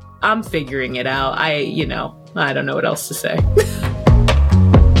 but I'm figuring it out. I don't know what else to say.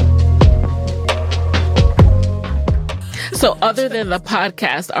 So other than the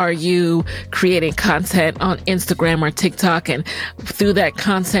podcast, are you creating content on Instagram or TikTok, and through that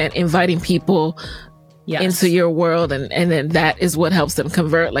content, inviting people into your world, and then that is what helps them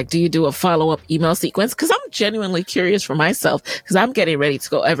convert? Like, do you do a follow-up email sequence? Because I'm genuinely curious for myself, because I'm getting ready to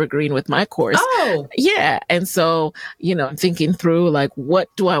go evergreen with my course. Oh, yeah. And so, I'm thinking through, like, what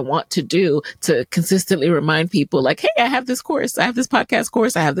do I want to do to consistently remind people, like, hey, I have this course, I have this podcast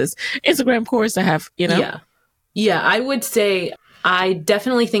course, I have this Instagram course, I have, Yeah, I would say I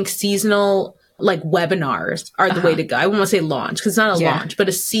definitely think seasonal like webinars are the way to go. I won't want to say launch because it's not a launch, but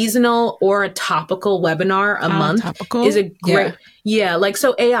a seasonal or a topical webinar a month is a great, like,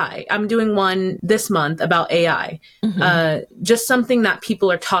 so AI, I'm doing one this month about AI, just something that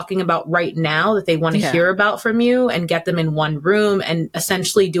people are talking about right now that they want to hear about from you, and get them in one room and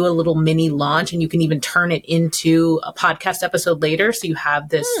essentially do a little mini launch. And you can even turn it into a podcast episode later. So you have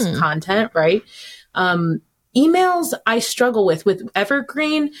this content, right? Emails I struggle with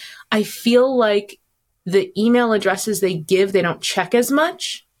Evergreen. I feel like the email addresses they give, they don't check as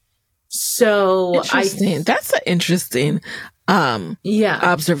much. So that's an interesting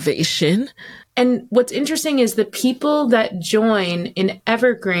observation. And what's interesting is the people that join in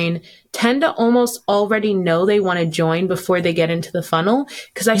Evergreen tend to almost already know they want to join before they get into the funnel.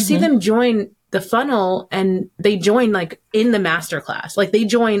 Because I see them join the funnel and they join like in the masterclass, like they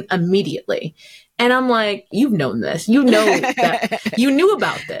join immediately. And I'm like, you've known this. You know that you knew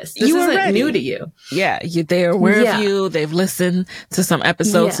about this. This isn't new to you. Yeah. They're aware of you. They've listened to some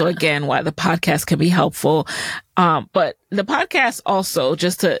episodes. So again, why the podcast can be helpful. But the podcast also,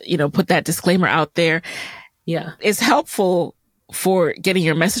 just to, put that disclaimer out there. Yeah. Is helpful for getting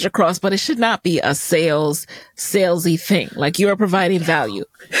your message across, but it should not be a salesy thing. Like, you are providing value.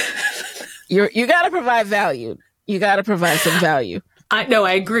 You got to provide value. You got to provide some value. I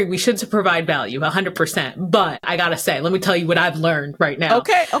agree. We should provide value 100%. But I got to say, let me tell you what I've learned right now.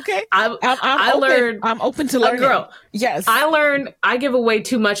 Okay. I'm open to learning. Girl, yes. I learned I give away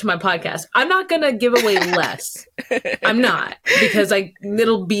too much in my podcast. I'm not going to give away less. I'm not, because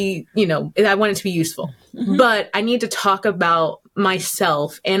it'll be, I want it to be useful. Mm-hmm. But I need to talk about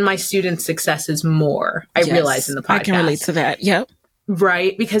myself and my students' successes more. I realize in the podcast. I can relate to that. Yep.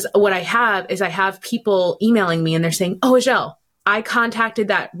 Right. Because what I have people emailing me and they're saying, oh, Azhelle, I contacted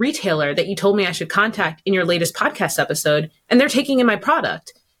that retailer that you told me I should contact in your latest podcast episode, and they're taking in my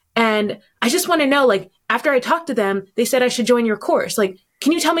product. And I just want to know, after I talked to them, they said I should join your course.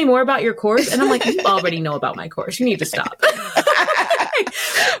 Can you tell me more about your course? And I'm like, you already know about my course. You need to stop.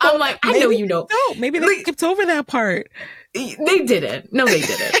 I'm like, I know you know. No, maybe they skipped over that part. They didn't. No, they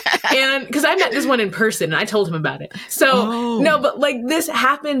didn't. And because I met this one in person and I told him about it. So no, but this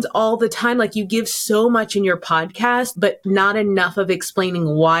happens all the time. You give so much in your podcast, but not enough of explaining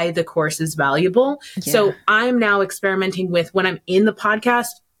why the course is valuable. Yeah. So I'm now experimenting with, when I'm in the podcast,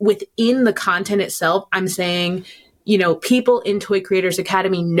 within the content itself, I'm saying, people in Toy Creators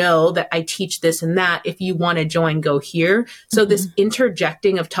Academy know that I teach this and that. If you want to join, go here. So this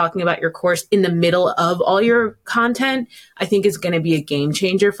interjecting of talking about your course in the middle of all your content, I think is going to be a game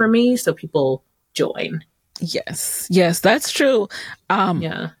changer for me. So people join. Yes, that's true.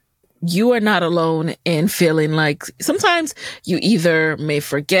 You are not alone in feeling like sometimes you either may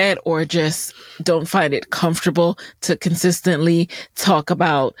forget or just don't find it comfortable to consistently talk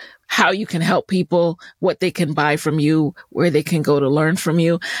about how you can help people, what they can buy from you, where they can go to learn from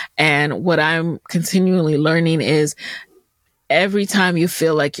you. And what I'm continually learning is every time you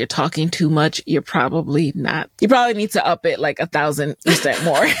feel like you're talking too much, you're probably not. You probably need to up it 1,000%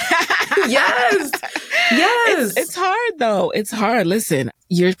 more. Yes. It's hard though. It's hard. Listen,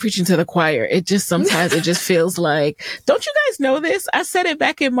 you're preaching to the choir. It just sometimes it just feels like, don't you guys know this? I said it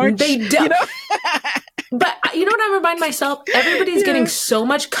back in March. They don't. But you know what I remind myself? Everybody's getting so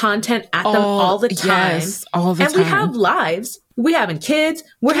much content at them all the time. Yes, all the time. And we have lives. We're having kids.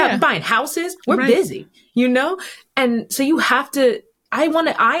 We're buying houses. We're busy, And so you have to,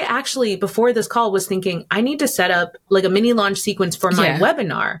 I actually, before this call, was thinking, I need to set up a mini launch sequence for my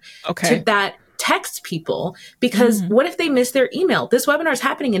webinar that texts people, because what if they miss their email? This webinar is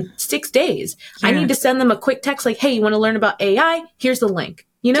happening in 6 days. Yeah. I need to send them a quick text hey, you want to learn about AI? Here's the link,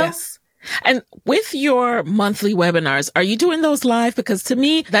 Yes. And with your monthly webinars, are you doing those live? Because to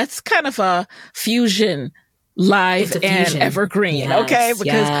me, that's kind of a fusion. Live and evergreen. Okay.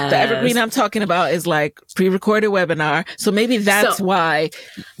 Because the evergreen I'm talking about is pre-recorded webinar. So maybe that's why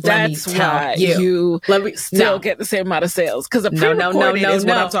you still get the same amount of sales. Because the pre-recorded is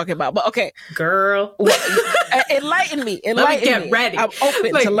what I'm talking about. But okay. Girl. Enlighten me. Get ready. I'm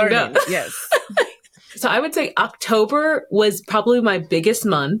open to learning. Yes. So I would say October was probably my biggest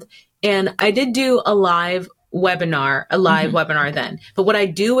month. And I did do a live webinar then. But what I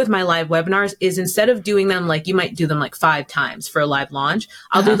do with my live webinars is, instead of doing them you might do them 5 times for a live launch,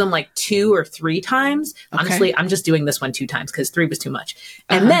 I'll do them 2 or 3 times. Honestly, I'm just doing this one 2 times because 3 was too much.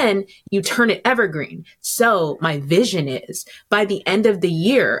 And then you turn it evergreen. So my vision is, by the end of the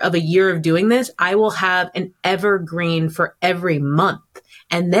year, of a year of doing this, I will have an evergreen for every month.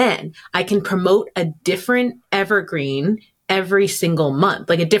 And then I can promote a different evergreen every single month,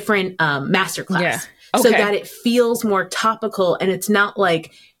 a different masterclass. Yeah. Okay. So that it feels more topical, and it's not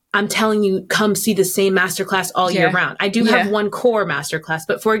I'm telling you, come see the same masterclass all year round. I do have one core masterclass,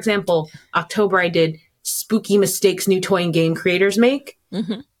 but for example, October I did spooky mistakes new toy and game creators make.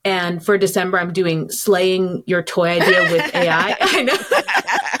 Mm-hmm. And for December, I'm doing slaying your toy idea with AI. I know.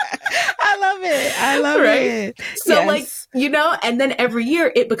 I love it. So and then every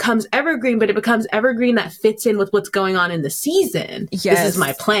year it becomes evergreen, but it becomes evergreen that fits in with what's going on in the season. Yes. This is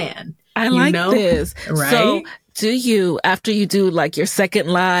my plan. I like this. Right? So do you, after you do your second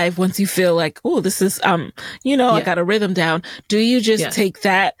live, once you feel oh, this is, I got a rhythm down, do you just take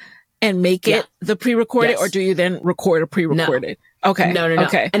that and make it the pre-recorded, or do you then record a pre-recorded? No. Okay. No.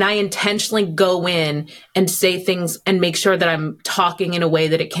 Okay. And I intentionally go in and say things and make sure that I'm talking in a way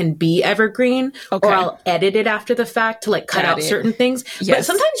that it can be evergreen, or I'll edit it after the fact to cut out certain things. Yes. But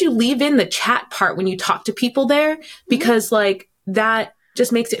sometimes you leave in the chat part when you talk to people there, because that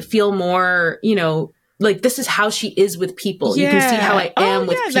just makes it feel more, this is how she is with people. Yeah. You can see how I am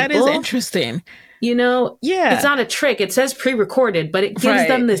with people. That is interesting. It's not a trick. It says pre-recorded, but it gives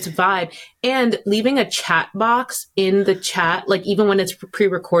them this vibe. And leaving a chat box in the chat, even when it's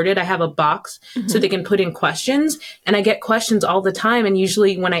pre-recorded, I have a box so they can put in questions. And I get questions all the time. And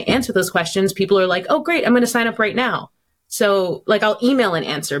usually when I answer those questions, people are like, oh, great, I'm going to sign up right now. So I'll email an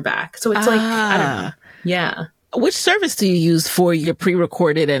answer back. So it's I don't know. Yeah. Which service do you use for your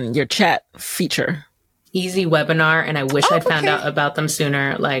pre-recorded and your chat feature? Easy Webinar, and I wish I'd found out about them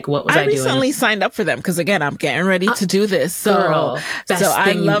sooner. Like, what was I doing? I recently signed up for them because, again, I'm getting ready to do this. So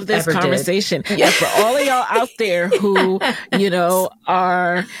I love this conversation. Yeah. And for all of y'all out there who,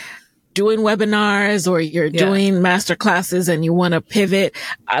 are doing webinars or you're doing master classes and you want to pivot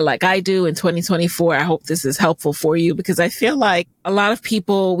like I do in 2024, I hope this is helpful for you, because I feel like a lot of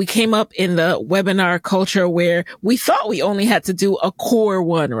people, we came up in the webinar culture where we thought we only had to do a core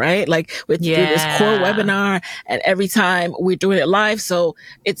one, right? Like we do this core webinar, and every time we're doing it live. So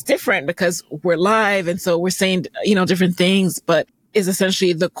it's different because we're live. And so we're saying, different things, but is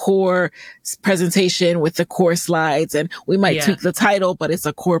essentially the core presentation with the core slides. And we might tweak the title, but it's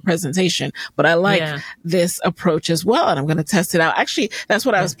a core presentation. But I like this approach as well. And I'm going to test it out. Actually, that's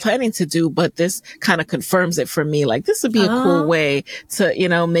what I was planning to do, but this kind of confirms it for me. Like, this would be a cool way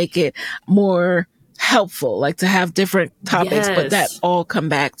to, make it more helpful, like to have different topics, but that all come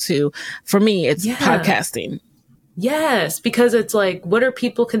back to, for me, it's podcasting. Yes, because it's like, what are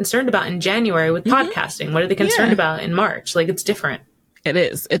people concerned about in January with podcasting? What are they concerned about in March? Like, it's different. It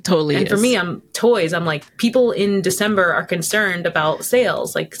is. It totally is. And for me, I'm toys. I'm like, people in December are concerned about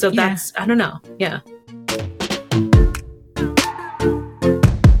sales. Like, so that's, I don't know. Yeah.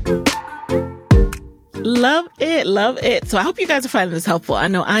 Love it. Love it. So I hope you guys are finding this helpful. I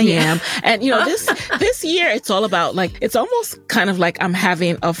know I am. And, this year, it's all about, like, it's almost kind of like I'm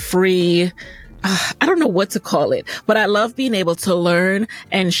having a free, I don't know what to call it, but I love being able to learn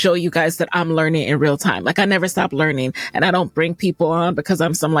and show you guys that I'm learning in real time. Like, I never stop learning, and I don't bring people on because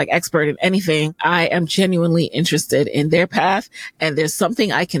I'm some like expert in anything. I am genuinely interested in their path, and there's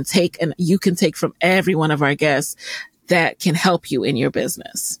something I can take and you can take from every one of our guests that can help you in your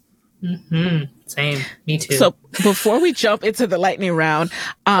business. Same. Me too. So before we jump into the lightning round,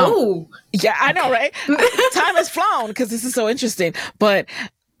 yeah, I know, right? Time has flown because this is so interesting, but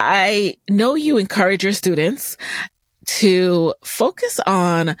I know you encourage your students to focus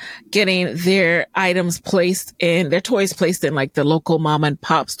on getting their items placed in, their toys placed in like the local mom and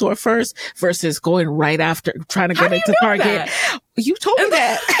pop store first versus going right after trying to get into Target. That? You told me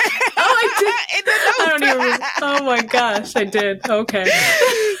that. Oh, I did. I don't even. Oh my gosh, I did. Okay.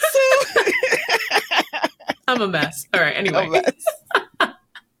 I'm a mess. All right. Anyway.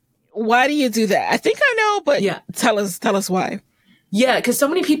 Why do you do that? I think I know, but tell us why. Yeah, because so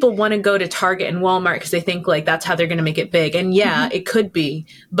many people want to go to Target and Walmart because they think like that's how they're going to make it big. And it could be.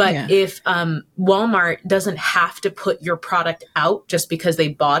 But if Walmart doesn't have to put your product out just because they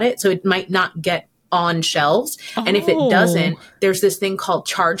bought it, so it might not get on shelves. And if it doesn't, there's this thing called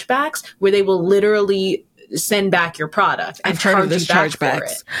chargebacks where they will literally send back your product and charge you back for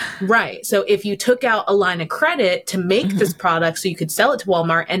it. Right. So if you took out a line of credit to make this product so you could sell it to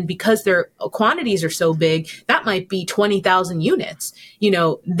Walmart, and because their quantities are so big, that might be 20,000 units,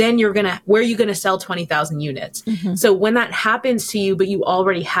 then where are you going to sell 20,000 units? So when that happens to you, but you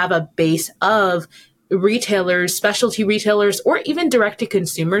already have a base of retailers, specialty retailers, or even direct to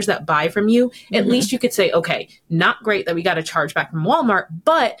consumers that buy from you, at least you could say, okay, not great that we got a charge back from Walmart,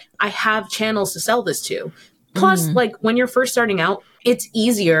 but I have channels to sell this to. Plus, like when you're first starting out, it's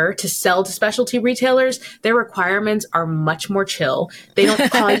easier to sell to specialty retailers. Their requirements are much more chill. They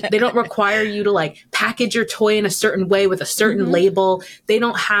don't require you to like package your toy in a certain way with a certain label. They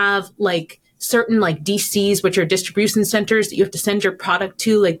don't have like certain like DCs, which are distribution centers that you have to send your product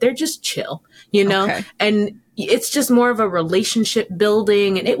to. Like, they're just chill, and it's just more of a relationship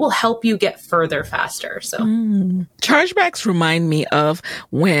building, and it will help you get further faster. So chargebacks remind me of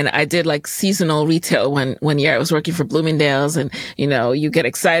when I did like seasonal retail one year I was working for Bloomingdale's, and you get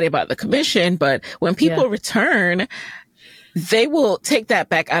excited about the commission, but when people return, they will take that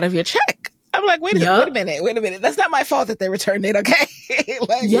back out of your check. I'm like, wait a minute. That's not my fault that they returned it, okay?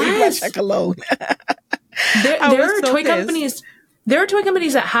 Like, leave my check alone. There are toy companies. There are toy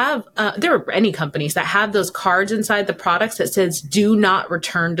companies that have, there are any companies that have those cards inside the products that says, do not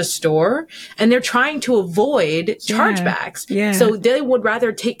return to store. And they're trying to avoid chargebacks. Yeah. So they would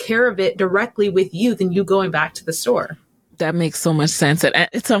rather take care of it directly with you than you going back to the store. That makes so much sense. And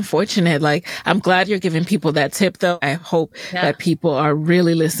it's unfortunate. Like, I'm glad you're giving people that tip, though. I hope that people are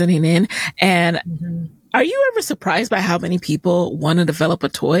really listening in. And are you ever surprised by how many people want to develop a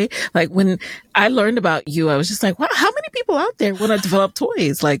toy? Like, when I learned about you, I was just like, wow, how many people out there want to develop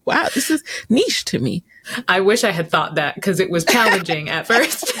toys? Like, wow, this is niche to me. I wish I had thought that, because it was challenging at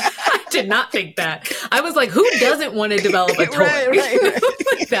first. I did not think that. I was like, who doesn't want to develop a toy?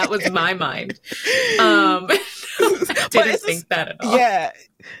 Right. That was my mind. Didn't think that at all. Yeah.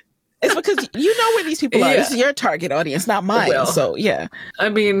 It's because you know where these people are. Yeah. This is your target audience, not mine. Well, so yeah. I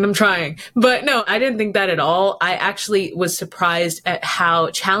mean, I'm trying. But no, I didn't think that at all. I actually was surprised at how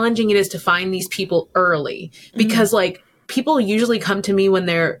challenging it is to find these people early because like people usually come to me when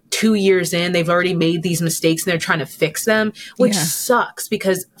they're 2 years in, they've already made these mistakes and they're trying to fix them, which sucks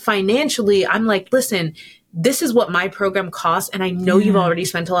because financially I'm like, listen, this is what my program costs. And I know you've already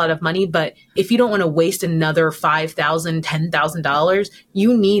spent a lot of money, but if you don't want to waste another $5,000, $10,000,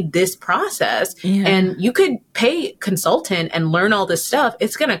 you need this process. And you could pay a consultant and learn all this stuff.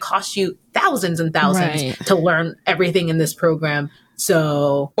 It's going to cost you thousands and thousands to learn everything in this program.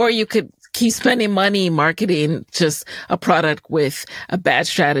 So, or you could keep spending money marketing just a product with a bad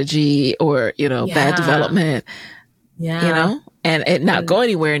strategy or, bad development, and it not go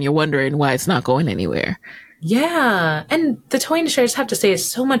anywhere. And you're wondering why it's not going anywhere. Yeah. And the toy industry, I just have to say, is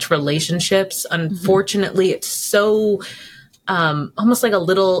so much relationships. Unfortunately, it's so almost like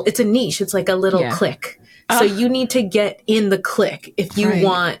it's a niche. It's like a little clique. So you need to get in the clique if you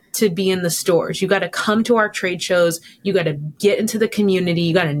want to be in the stores. You got to come to our trade shows. You got to get into the community.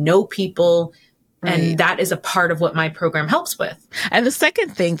 You got to know people. And that is a part of what my program helps with. And the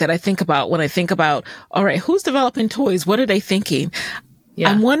second thing that I think about when I think about, all right, who's developing toys? What are they thinking?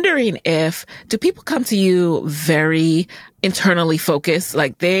 I'm wondering do people come to you very internally focused,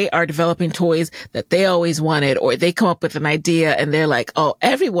 like they are developing toys that they always wanted, or they come up with an idea and they're like, oh,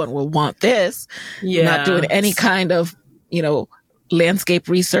 everyone will want this. Not doing any kind of, landscape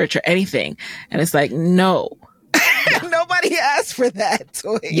research or anything. And it's like, no, nobody asked for that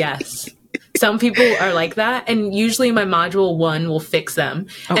toy. Yes. Some people are like that, and usually my module 1 will fix them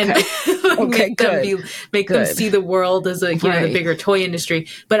and make them see the world as the bigger toy industry.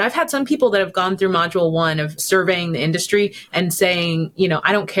 But I've had some people that have gone through module 1 of surveying the industry and saying,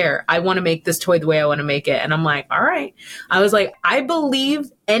 I don't care. I want to make this toy the way I want to make it. And I'm like, all right. I was like, I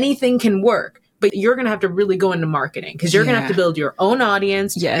believe anything can work. But you're going to have to really go into marketing because you're going to have to build your own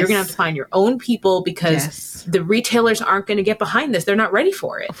audience. You're going to have to find your own people because the retailers aren't going to get behind this. They're not ready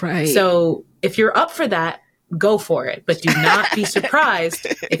for it. So if you're up for that, go for it. But do not be surprised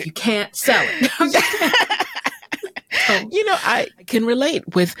if you can't sell it. I can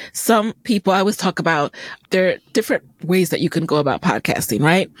relate with some people. I always talk about there are different ways that you can go about podcasting,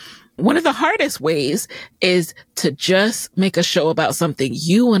 right? One of the hardest ways is to just make a show about something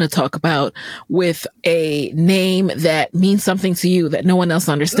you want to talk about with a name that means something to you that no one else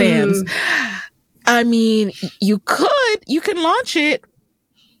understands. I mean, you can launch it.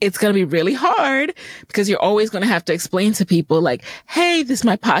 It's going to be really hard because you're always going to have to explain to people like, hey, this is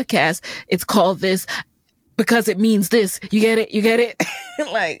my podcast. It's called this because it means this. You get it? You get it?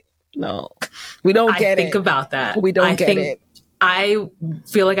 Like, no, we don't get it. I think about that. We don't get it. I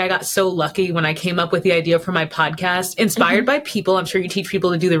feel like I got so lucky when I came up with the idea for my podcast, inspired by people. I'm sure you teach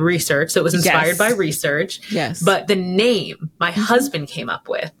people to do the research. So it was inspired by research. But the name my husband came up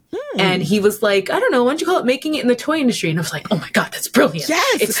with. And he was like, I don't know, why don't you call it Making It in the Toy Industry? And I was like, oh my God, that's brilliant.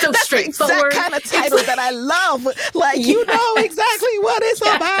 It's so that's straightforward. The exact kind of title that I love. Like, you know exactly what it's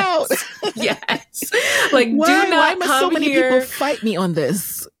about. Like, why must so many people fight me on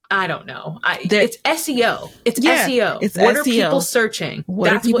this? I don't know. It's SEO. It's SEO. What are people searching?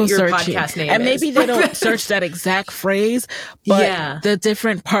 That's what your podcast name is. And maybe they don't search that exact phrase, but the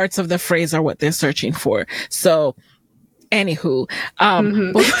different parts of the phrase are what they're searching for. So, anywho,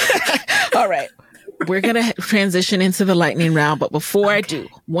 all right. We're going to transition into the lightning round. But before I do,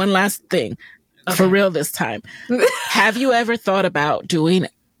 one last thing for real this time. Have you ever thought about doing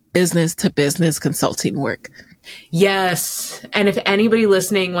business to business consulting work? Yes. And if anybody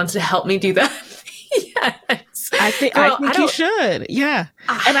listening wants to help me do that, yes. I think you should. Yeah.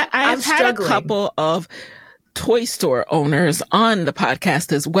 And I've had a couple of toy store owners on the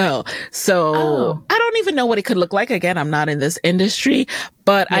podcast as well. So I don't even know what it could look like. Again, I'm not in this industry,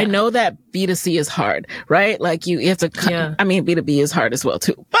 but I know that B2C is hard, right? Like you have to, I mean, B2B is hard as well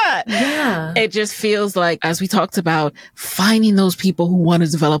too, but it just feels like, as we talked about, finding those people who want to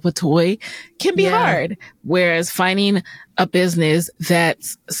develop a toy can be hard. Whereas finding a business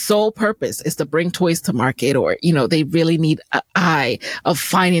that's sole purpose is to bring toys to market, or, they really need an eye of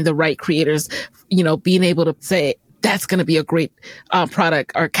finding the right creators, being able to say, that's going to be a great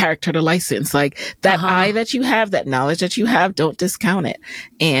product or character to license. Like that eye that you have, that knowledge that you have, don't discount it.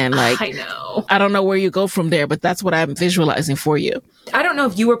 And like, I don't know where you go from there, but that's what I'm visualizing for you. I don't know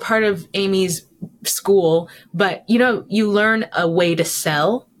if you were part of Amy's school, but you learn a way to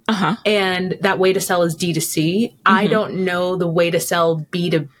sell. Uh-huh. And that way to sell is D2C. I don't know the way to sell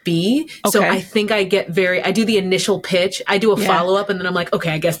B2B. So I think I do the initial pitch. I do a follow-up and then I'm like,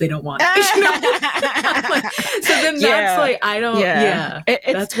 okay, I guess they don't want it. You know? So then that's like,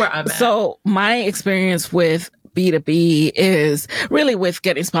 that's where I'm at. So my experience with B2B is really with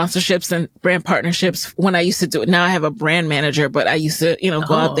getting sponsorships and brand partnerships. When I used to do it, now I have a brand manager, but I used to,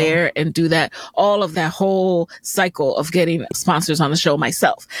 go out there and do that, all of that whole cycle of getting sponsors on the show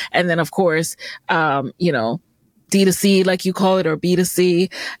myself. And then of course, D2C, like you call it, or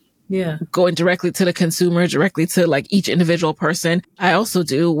B2C. Yeah. Going directly to the consumer, directly to like each individual person. I also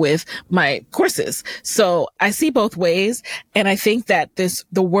do with my courses. So I see both ways. And I think that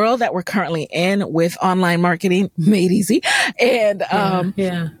the world that we're currently in with online marketing made easy. And,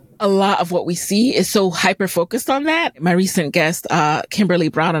 a lot of what we see is so hyper focused on that. My recent guest, Kimberly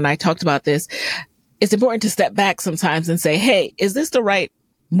Brown, and I talked about this. It's important to step back sometimes and say, hey, is this the right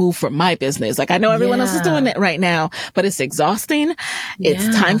move for my business? Like, I know everyone else is doing it right now, but it's exhausting. It's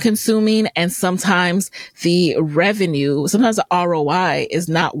time consuming. And sometimes the ROI is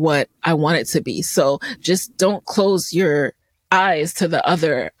not what I want it to be. So just don't close your eyes to the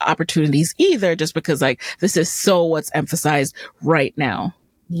other opportunities either, just because like this is so what's emphasized right now.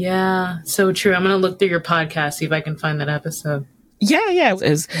 Yeah, so true. I'm going to look through your podcast, see if I can find that episode. Yeah.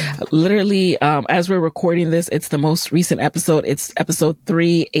 It's literally, as we're recording this, it's the most recent episode. It's episode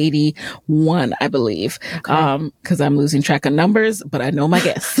 381, I believe. Okay. Cause I'm losing track of numbers, but I know my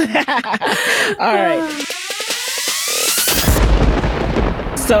guests. All right.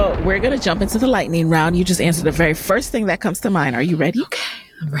 So we're going to jump into the lightning round. You just answer the very first thing that comes to mind. Are you ready? Okay,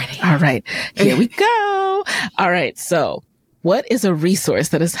 I'm ready. All right. Here we go. All right. So what is a resource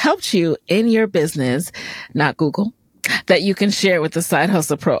that has helped you in your business, not Google, that you can share with the Side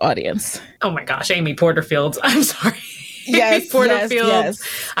Hustle Pro audience? Oh my gosh, Amy Porterfield. I'm sorry. Yes, Porterfield.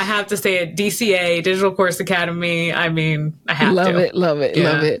 Yes. I have to say it. DCA, Digital Course Academy. I mean, I have love to. Love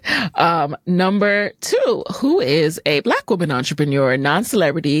it. Number 2, who is a Black woman entrepreneur,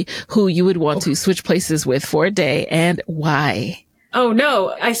 non-celebrity, who you would want to switch places with for a day, and why? Oh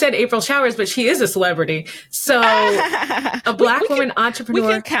no, I said April Showers, but she is a celebrity. So a Black woman entrepreneur.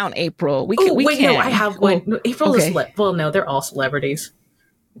 We can count April. No, I have one. No, April is, well, they're all celebrities.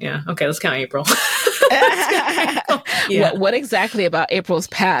 Yeah. Okay. Let's count April. Yeah. What exactly about April's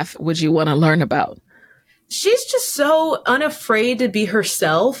path would you want to learn about? She's just so unafraid to be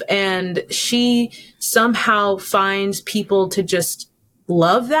herself, and she somehow finds people to just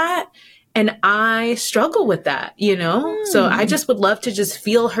love that. And I struggle with that, So I just would love to just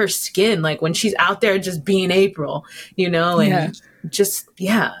feel her skin, like when she's out there just being April, and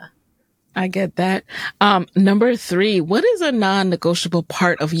I get that. Number 3, what is a non-negotiable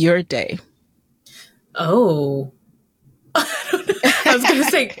part of your day? Oh, I was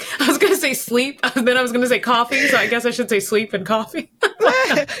gonna say sleep. Then I was gonna say coffee. So I guess I should say sleep and coffee.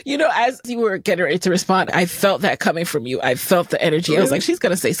 As you were getting ready to respond, I felt that coming from you. I felt the energy. I was like, she's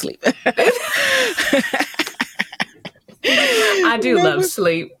gonna say sleep. I do love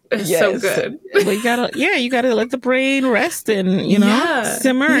sleep. It's so good. But you gotta let the brain rest and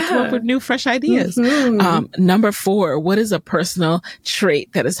simmer and come up with new, fresh ideas. Mm-hmm. Number 4, what is a personal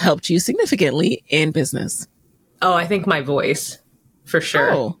trait that has helped you significantly in business? Oh, I think my voice, for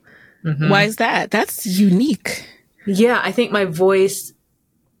sure. Oh, why is that? That's unique. Yeah, I think my voice,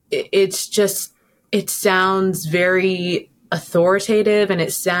 it sounds very authoritative, and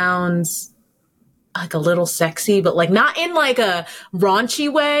it sounds like a little sexy, but like not in like a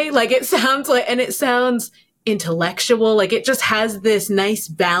raunchy way. Like it sounds intellectual. Like it just has this nice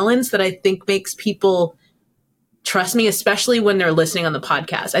balance that I think makes people trust me, especially when they're listening on the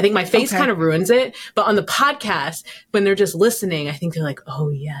podcast. I think my face kind of ruins it, but on the podcast, when they're just listening, I think they're like, oh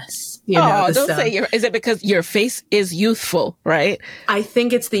yes. Don't say is it because your face is youthful, right? I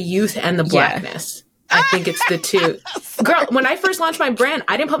think it's the youth and the blackness. I think it's the two. Girl, when I first launched my brand,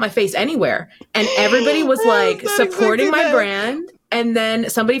 I didn't put my face anywhere. And everybody was like supporting my brand. And then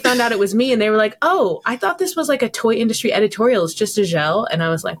somebody found out it was me, and they were like, oh, I thought this was like a toy industry editorial. It's just Azhelle. And I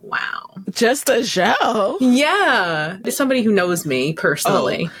was like, wow. Just Azhelle? Yeah. It's somebody who knows me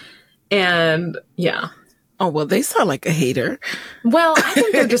personally. Oh. And yeah. Oh, well, they sound like a hater. Well, I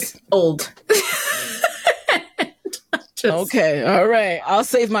think they're just old. Okay. All right. I'll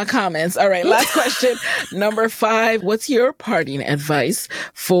save my comments. All right. Last question. Number 5. What's your parting advice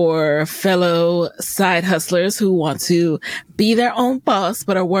for fellow side hustlers who want to be their own boss,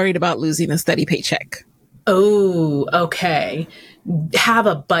 but are worried about losing a steady paycheck? Oh, okay. have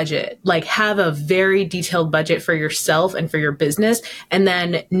a budget, like have a very detailed budget for yourself and for your business. And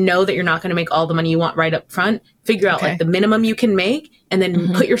then know that you're not going to make all the money you want right up front. Figure out like the minimum you can make, and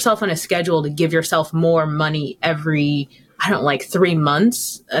then put yourself on a schedule to give yourself more money every, I don't know, like 3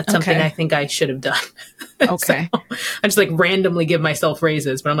 months. That's something I think I should have done. Okay. So I just like randomly give myself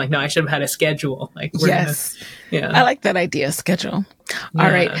raises, but I'm like, no, I should have had a schedule. Like, yeah, I like that idea, schedule. All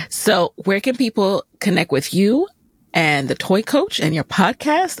right. So where can people connect with you and the Toy Coach and your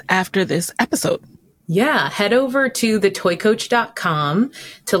podcast after this episode? Yeah, head over to thetoycoach.com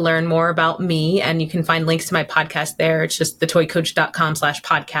to learn more about me, and you can find links to my podcast there. It's just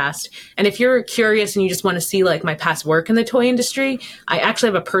thetoycoach.com/podcast. And if you're curious and you just want to see like my past work in the toy industry, I actually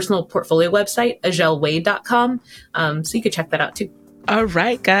have a personal portfolio website, azhellewade.com. So you could check that out too. All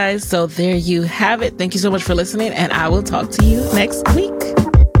right, guys. So there you have it. Thank you so much for listening, and I will talk to you next week.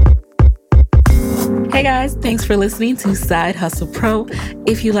 Hey guys, thanks for listening to Side Hustle Pro.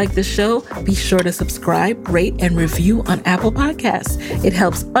 If you like the show, be sure to subscribe, rate, and review on Apple Podcasts. It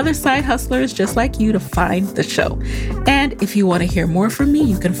helps other side hustlers just like you to find the show. And if you want to hear more from me,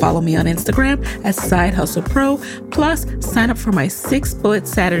 you can follow me on Instagram at Side Hustle Pro. Plus, sign up for my 6-bullet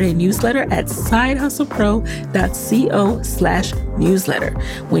Saturday newsletter at sidehustlepro.co/newsletter.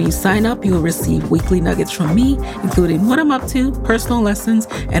 When you sign up, you will receive weekly nuggets from me, including what I'm up to, personal lessons,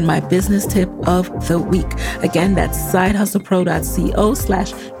 and my business tip of the week. Again, that's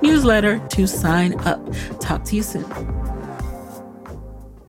sidehustlepro.co/newsletter to sign up. Talk to you soon.